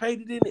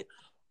participated in it,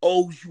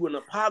 owes you an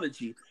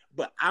apology.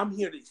 But I'm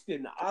here to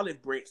extend the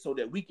olive branch so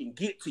that we can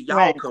get to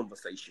y'all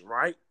conversation,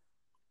 right?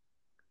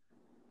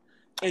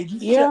 And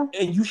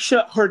you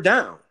shut her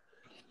down.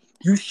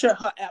 You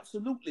shut her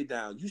absolutely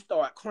down. You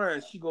start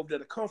crying. She go over there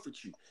to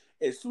comfort you.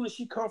 As soon as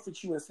she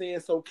comforts you and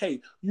says it's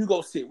okay, you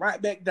go sit right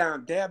back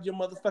down, dab your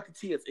motherfucking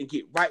tears, and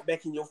get right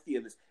back in your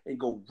feelings and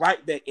go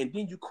right back. And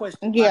then you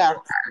question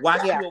why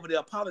she over there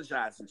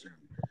apologizing to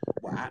you.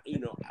 Why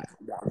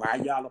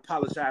y'all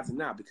apologizing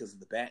now? Because of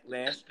the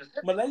backlash.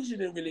 Malaysia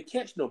didn't really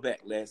catch no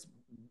backlash,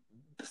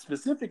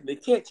 specifically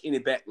catch any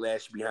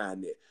backlash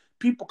behind that.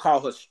 People call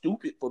her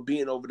stupid for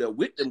being over there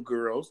with them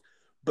girls,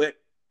 but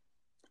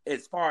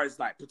as far as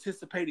like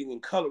participating in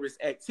colorist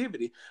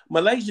activity,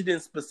 Malaysia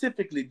didn't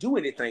specifically do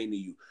anything to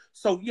you.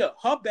 So yeah,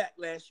 her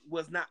backlash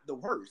was not the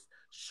worst.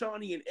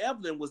 Shani and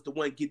Evelyn was the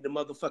one getting the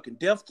motherfucking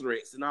death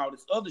threats and all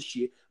this other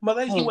shit.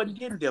 Malaysia wasn't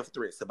getting death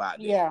threats about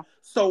that. Yeah.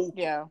 So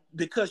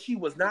because she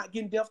was not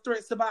getting death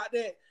threats about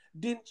that,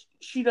 then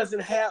she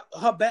doesn't have,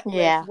 her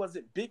backlash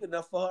wasn't big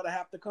enough for her to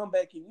have to come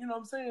back and, you know what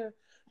I'm saying?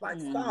 Like,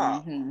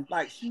 stop.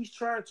 Like, she's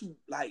trying to,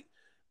 like,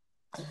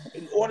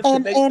 in order to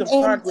make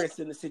some progress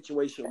in the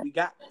situation,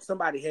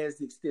 somebody has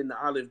to extend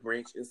the olive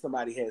branch and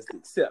somebody has to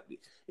accept it.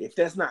 If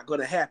that's not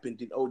going to happen,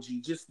 then OG,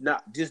 just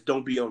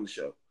don't be on the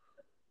show.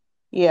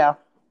 Yeah.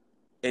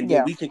 And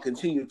then we can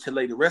continue to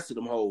lay the rest of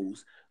them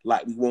hoes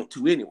like we want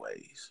to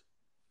anyways.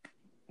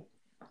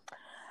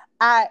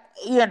 I'm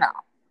kind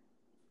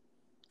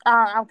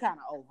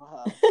of over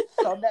her.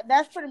 So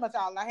that's pretty much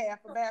all I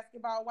have for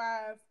basketball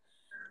wise.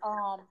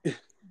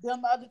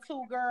 Them other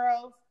two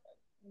girls,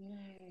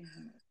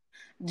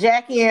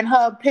 Jackie and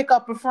her pick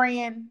up a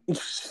friend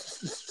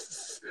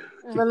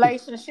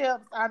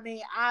relationships. I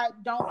mean, I'm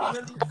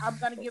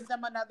going to give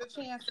them another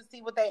chance to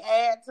see what they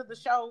add to the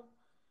show.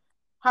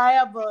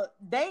 However,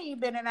 they ain't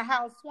been in the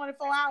house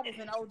 24 hours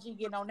and OG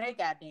getting on their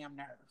goddamn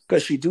nerves.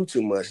 Because she do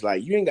too much.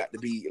 Like, you ain't got to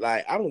be,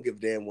 like, I don't give a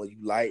damn whether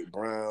you light,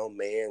 brown,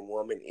 man,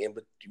 woman,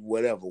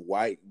 whatever,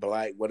 white,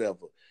 black,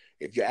 whatever.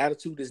 If your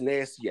attitude is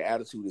nasty, your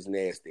attitude is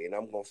nasty.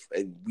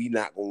 And we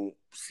not going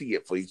to see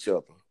it for each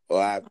other.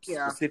 Or I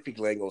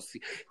specifically ain't going to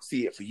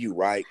see it for you,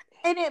 right?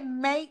 And it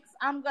makes,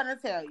 I'm going to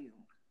tell you,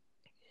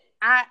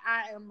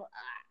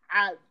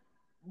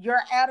 your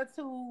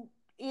attitude,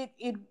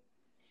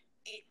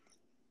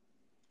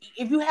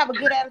 if you have a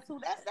good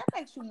attitude, that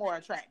makes you more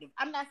attractive.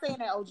 I'm not saying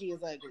that OG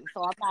is ugly,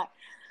 so I'm not.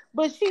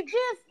 But she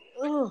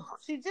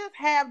just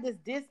have this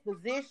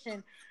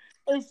disposition.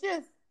 It's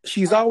just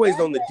she's always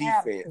on the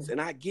defense, and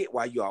I get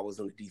why you're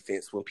always on the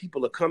defense. When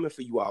people are coming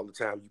for you all the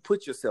time, you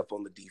put yourself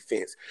on the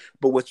defense.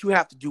 But what you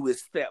have to do is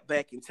step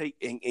back and take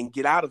and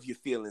get out of your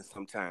feelings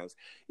sometimes.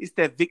 It's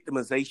that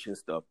victimization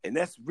stuff, and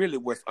that's really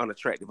what's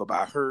unattractive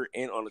about her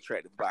and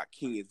unattractive about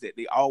King is that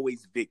they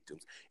always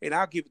victims. And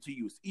I'll give it to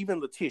you.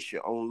 Even Letitia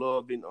on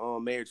Love and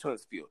Marriage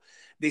Huntsville,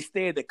 they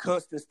stay in the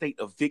constant state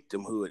of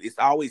victimhood. It's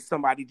always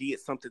somebody did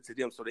something to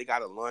them, so they got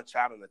to launch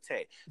out and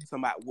attack.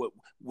 Somebody,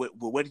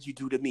 what did you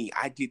do to me?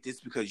 I did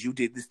this because you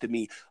did this to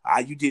me.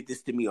 You did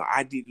this to me, or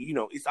I did.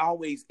 It's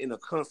always in a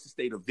constant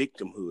state of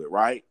victimhood,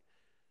 right?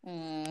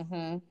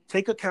 Mm-hmm.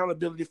 Take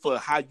accountability for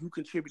how you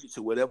contributed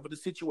to whatever the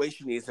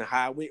situation is and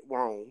how it went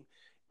wrong,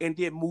 and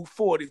then move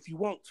forward if you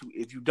want to.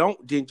 If you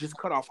don't, then just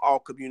cut off all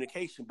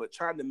communication. But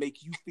trying to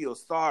make you feel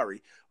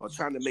sorry or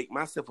trying to make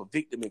myself a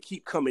victim and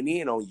keep coming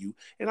in on you.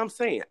 And I'm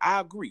saying, I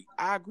agree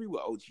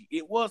with OG.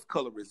 It was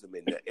colorism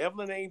in there.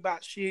 Evelyn ain't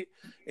about shit,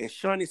 and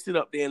Shani sit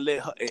up there and let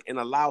her and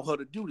allow her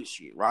to do this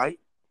shit, right?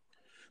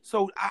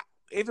 So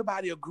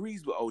everybody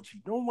agrees with OG.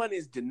 No one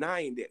is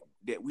denying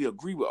that we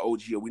agree with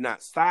OG or we're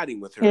not siding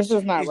with her. It's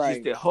just not it's right.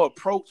 just that her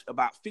approach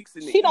about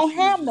fixing the she don't issue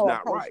have is no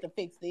not approach right. to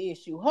fix the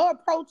issue. Her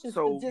approach is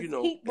So, to just you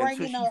know, keep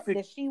bringing up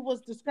that she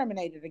was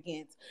discriminated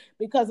against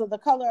because of the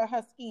color of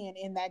her skin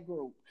in that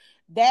group.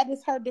 That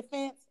is her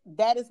defense.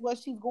 That is what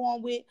she's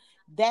going with.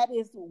 That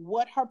is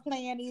what her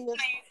plan is.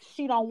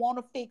 She don't want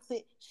to fix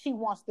it. She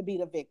wants to be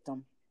the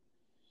victim.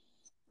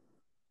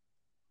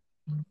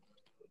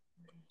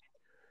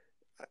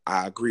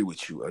 I agree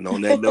with you. And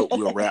on that note,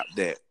 we'll wrap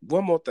that.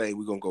 One more thing,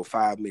 we're gonna go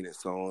 5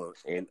 minutes on,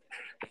 and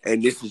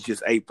this is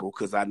just April,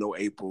 because I know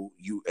April,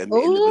 you in the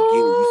beginning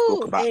you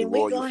spoke about the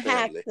royal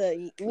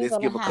family. Let's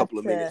give a couple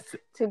of minutes.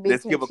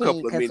 Let's give a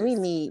couple of minutes. We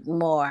need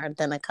more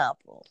than a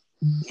couple.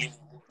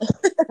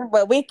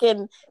 But we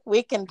can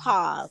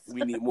pause.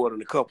 We need more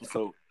than a couple,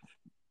 so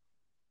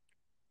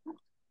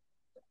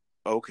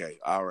okay,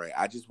 all right.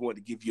 I just wanted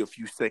to give you a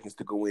few seconds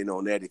to go in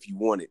on that if you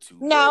wanted to.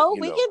 No,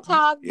 we can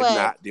talk, if but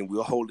not, then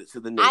we'll hold it to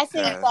the next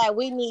time. I think that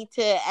we need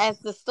to, as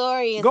the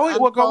story is go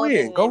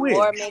in.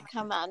 More may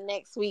come out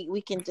next week.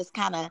 We can just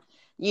kind of,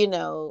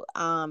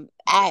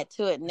 add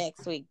to it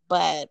next week.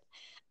 But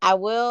I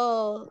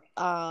will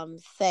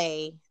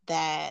say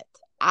that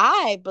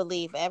I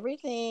believe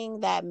everything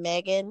that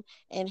Meghan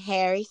and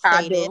Harry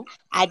stated.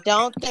 I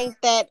don't think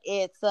that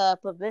it's a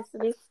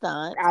publicity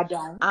stunt. I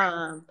don't.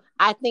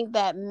 I think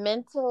that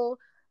mental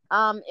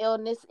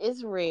illness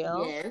is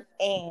real. Yes.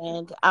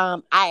 And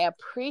I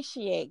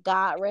appreciate,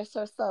 God rest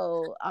her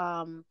soul,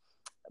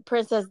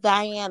 Princess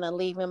Diana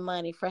leaving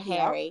money for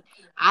Harry.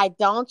 I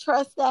don't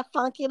trust that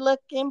funky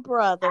looking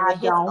brother with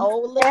his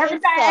old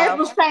looking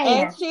self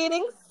and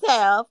cheating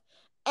self.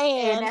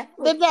 And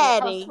the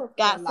daddy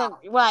got some.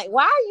 Like,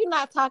 why are you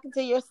not talking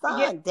to your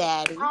son,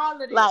 daddy? All of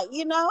this. Like,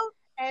 And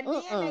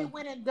then they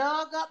went and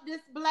dug up this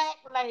black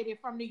lady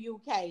from the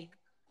UK,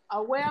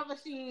 or wherever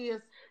she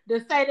is, to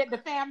say that the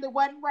family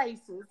wasn't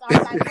racist. I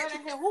was like, where the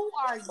hell? Who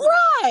are you?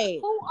 Right.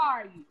 Who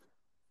are you?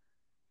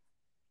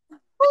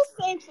 Who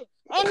sent you?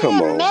 And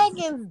then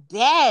Megan's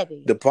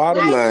daddy. The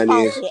bottom line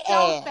is,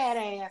 your fat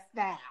ass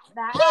down.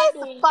 Now,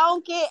 his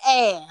funky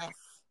ass.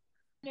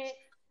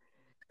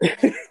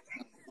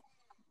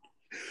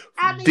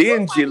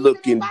 dingy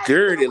looking,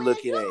 dirty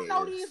looking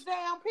ass.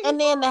 And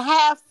then the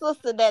half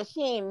sister that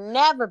she ain't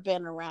never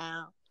been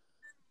around.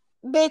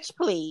 Bitch,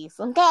 please,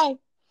 okay?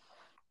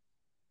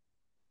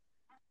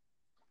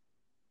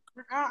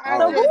 So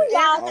who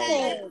y'all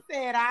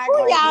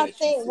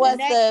think was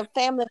the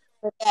family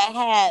that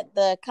had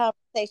the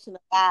conversation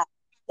about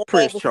the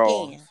Prince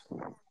Charles?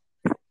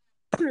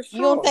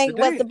 You don't think it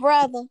was the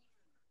brother?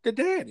 The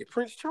daddy,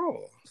 Prince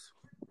Charles.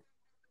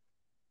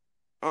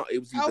 It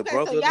was either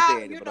brother or the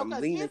daddy, but I'm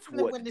leaning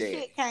toward when the daddy.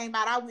 Shit came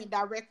out, I went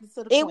directly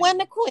to the queen. It wasn't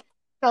the queen.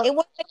 It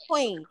wasn't the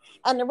queen.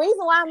 And the reason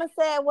why I'm going to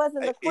say it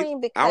wasn't the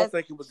queen, because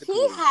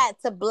she had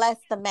to bless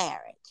the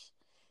marriage.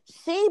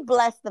 She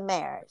blessed the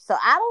marriage. So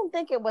I don't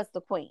think it was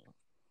the queen.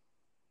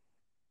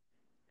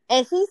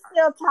 And she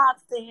still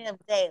talks to him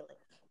daily.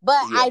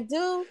 But I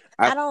can't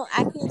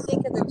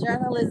think of the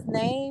journalist's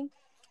name,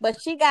 but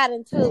she got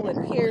into it with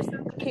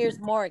Piers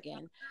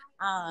Morgan.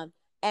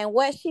 And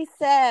what she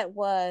said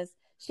was,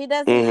 she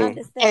doesn't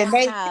understand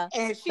how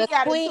the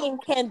queen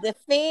can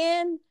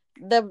defend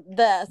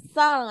the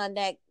son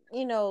that,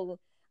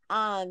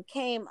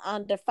 came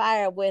under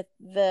fire with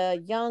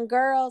the young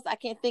girls. I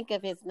can't think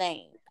of his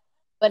name.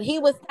 But he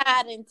was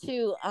tied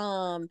into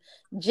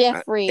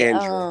Jeffrey.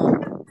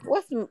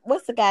 What's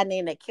the guy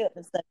name that killed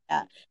himself?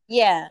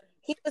 Yeah,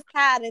 he was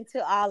tied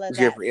into all of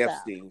Jeffrey that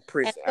Epstein.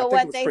 Prince. And so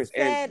what they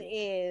said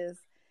is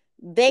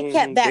they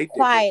kept that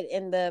quiet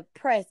in the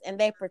press and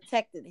they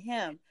protected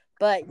him.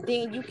 But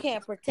then you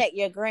can't protect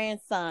your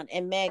grandson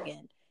and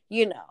Meghan,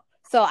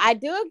 So I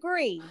do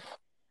agree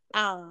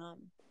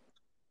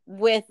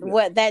with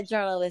what that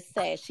journalist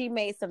said. She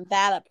made some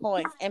valid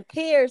points. And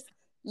Piers,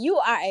 you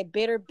are a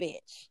bitter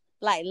bitch.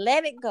 Like,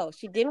 let it go.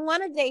 She didn't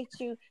want to date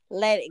you.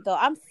 Let it go.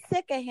 I'm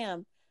sick of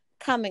him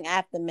coming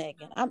after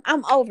Meghan.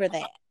 I'm over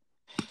that.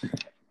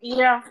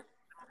 Yeah.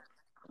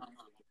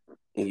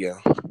 Yeah.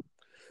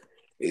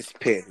 It's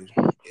petty.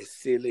 It's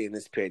silly and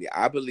it's petty.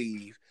 I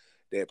believe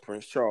that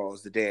Prince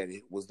Charles, the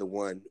daddy, was the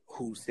one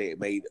who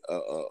made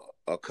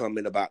a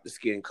comment about the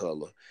skin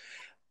color.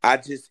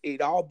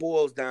 It all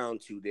boils down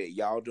to that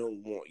y'all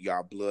don't want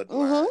y'all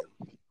bloodline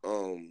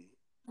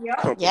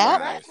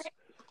compromised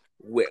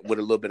with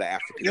a little bit of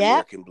African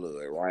American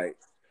blood, right?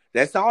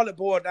 That's all it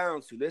boils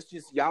down to. That's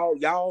just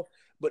y'all.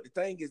 But the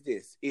thing is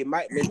this: it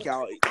might make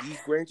y'all these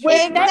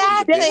grandchildren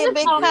might be the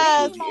best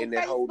grandchildren in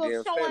that whole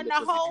damn family.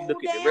 Because if you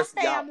look at the rest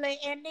of y'all,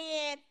 and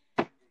then.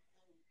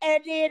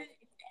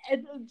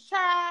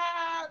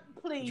 Child,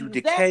 please. You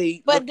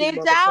decayed. But did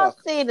y'all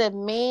see the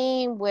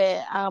meme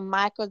with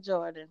Michael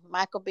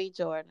B.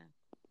 Jordan?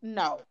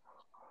 No.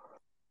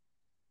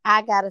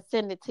 I gotta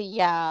send it to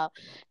y'all.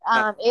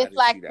 It's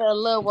like the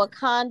little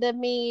Wakanda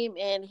meme,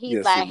 and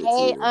he's like,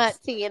 "Hey,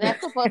 auntie," and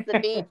that's supposed to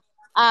be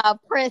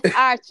Prince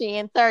Archie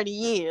in 30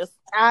 years.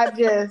 I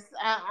just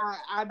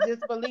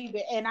believe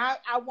it, and I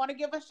want to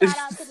give a shout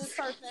out to this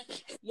person.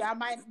 Y'all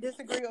might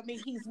disagree with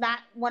me. He's not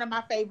one of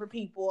my favorite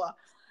people.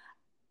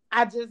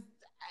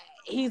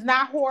 He's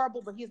not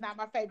horrible, but he's not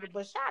my favorite.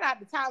 But shout out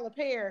to Tyler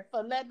Perry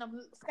for letting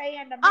him stay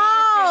in the mansion.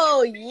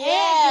 Oh and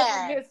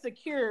giving his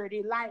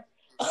security, like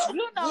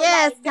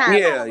yes,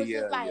 like,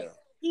 Tyler.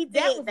 He did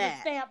that was the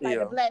stamp like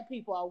the black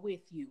people are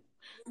with you.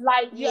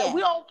 Like we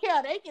don't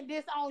care. They can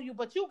disown you,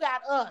 but you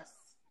got us.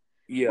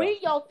 Yeah. We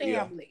your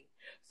family.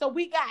 So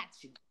we got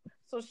you.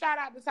 So shout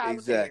out to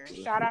Tyler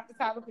Perry. Shout out to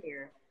Tyler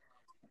Perry.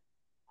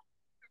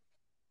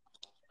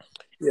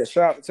 Yeah,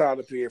 shout out to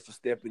Tyler Perry for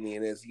stepping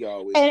in as he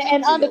always.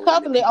 And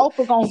undercoverly,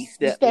 Oprah gonna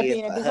step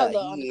in and do her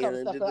little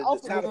undercover stuff.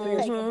 Oprah gonna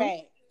take him back.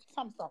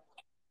 Something.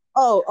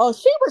 Oh,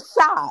 she was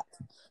shocked.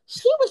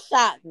 She was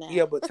shocked now.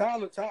 Yeah, but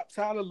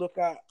Tyler, look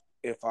out.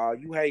 If all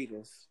you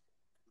haters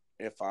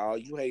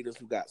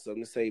who got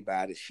something to say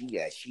about it,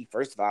 she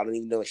first of all, I don't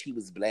even know if she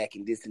was black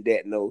and this and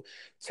that. No,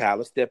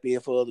 Tyler stepped in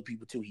for other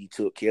people too. He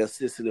took care of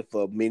Cicely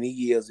for many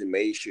years and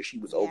made sure she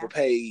was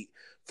overpaid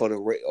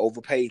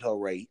overpaid her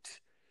rate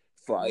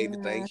for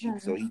everything.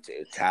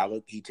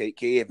 Tyler, he take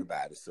care of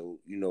everybody. So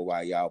you know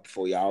why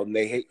before y'all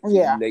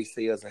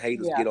naysayers and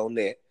haters get on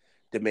that,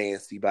 the man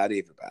see about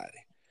everybody.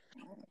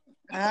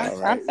 All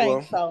right. I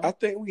think so. I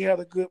think we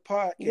had a good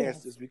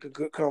podcast this week, a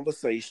good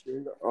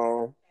conversation.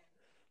 A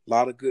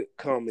lot of good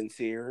comments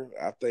here.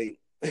 I think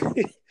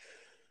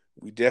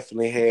we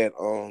definitely had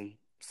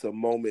some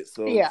moments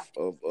of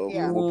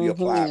will be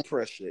applied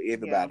pressure.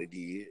 Everybody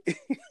did.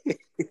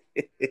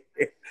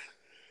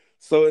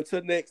 So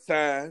until next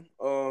time,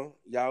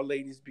 y'all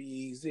ladies be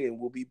easy, and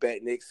we'll be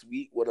back next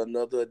week with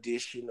another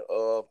edition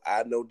of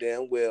I Know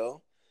Damn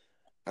Well.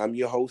 I'm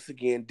your host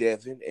again,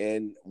 Devin,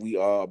 and we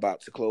are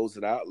about to close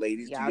it out.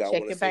 Ladies, do y'all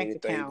want to say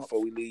anything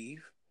before we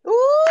leave?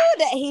 Ooh,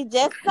 that he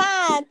just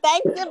signed.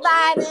 Thank you,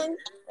 Biden.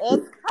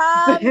 It's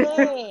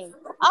coming.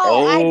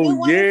 I do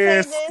want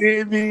to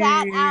say this.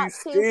 Shout out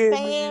to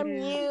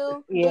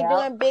FAMU. You're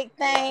doing big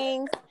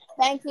things.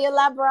 Thank you,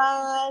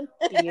 LeBron.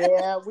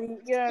 Yeah,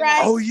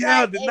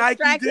 the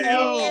Nike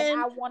deal.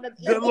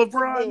 The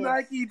LeBron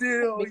Nike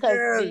deal.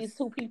 Because these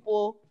two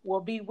people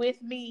will be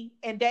with me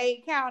in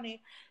Dade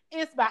County.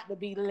 It's about to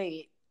be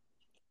lit.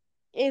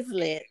 It's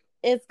lit.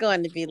 It's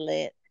going to be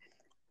lit.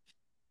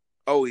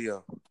 Oh yeah.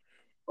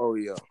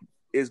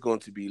 It's going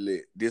to be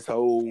lit. This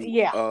whole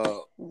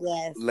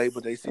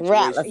Labor Day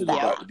situation is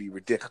about to be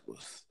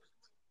ridiculous.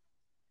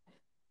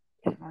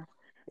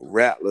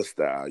 Rattler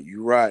style.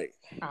 You right.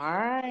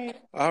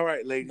 All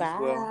right, ladies. bye.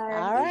 Well,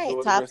 all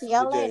right. Talk to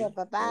y'all later.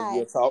 Bye-bye.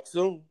 We'll talk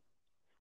soon.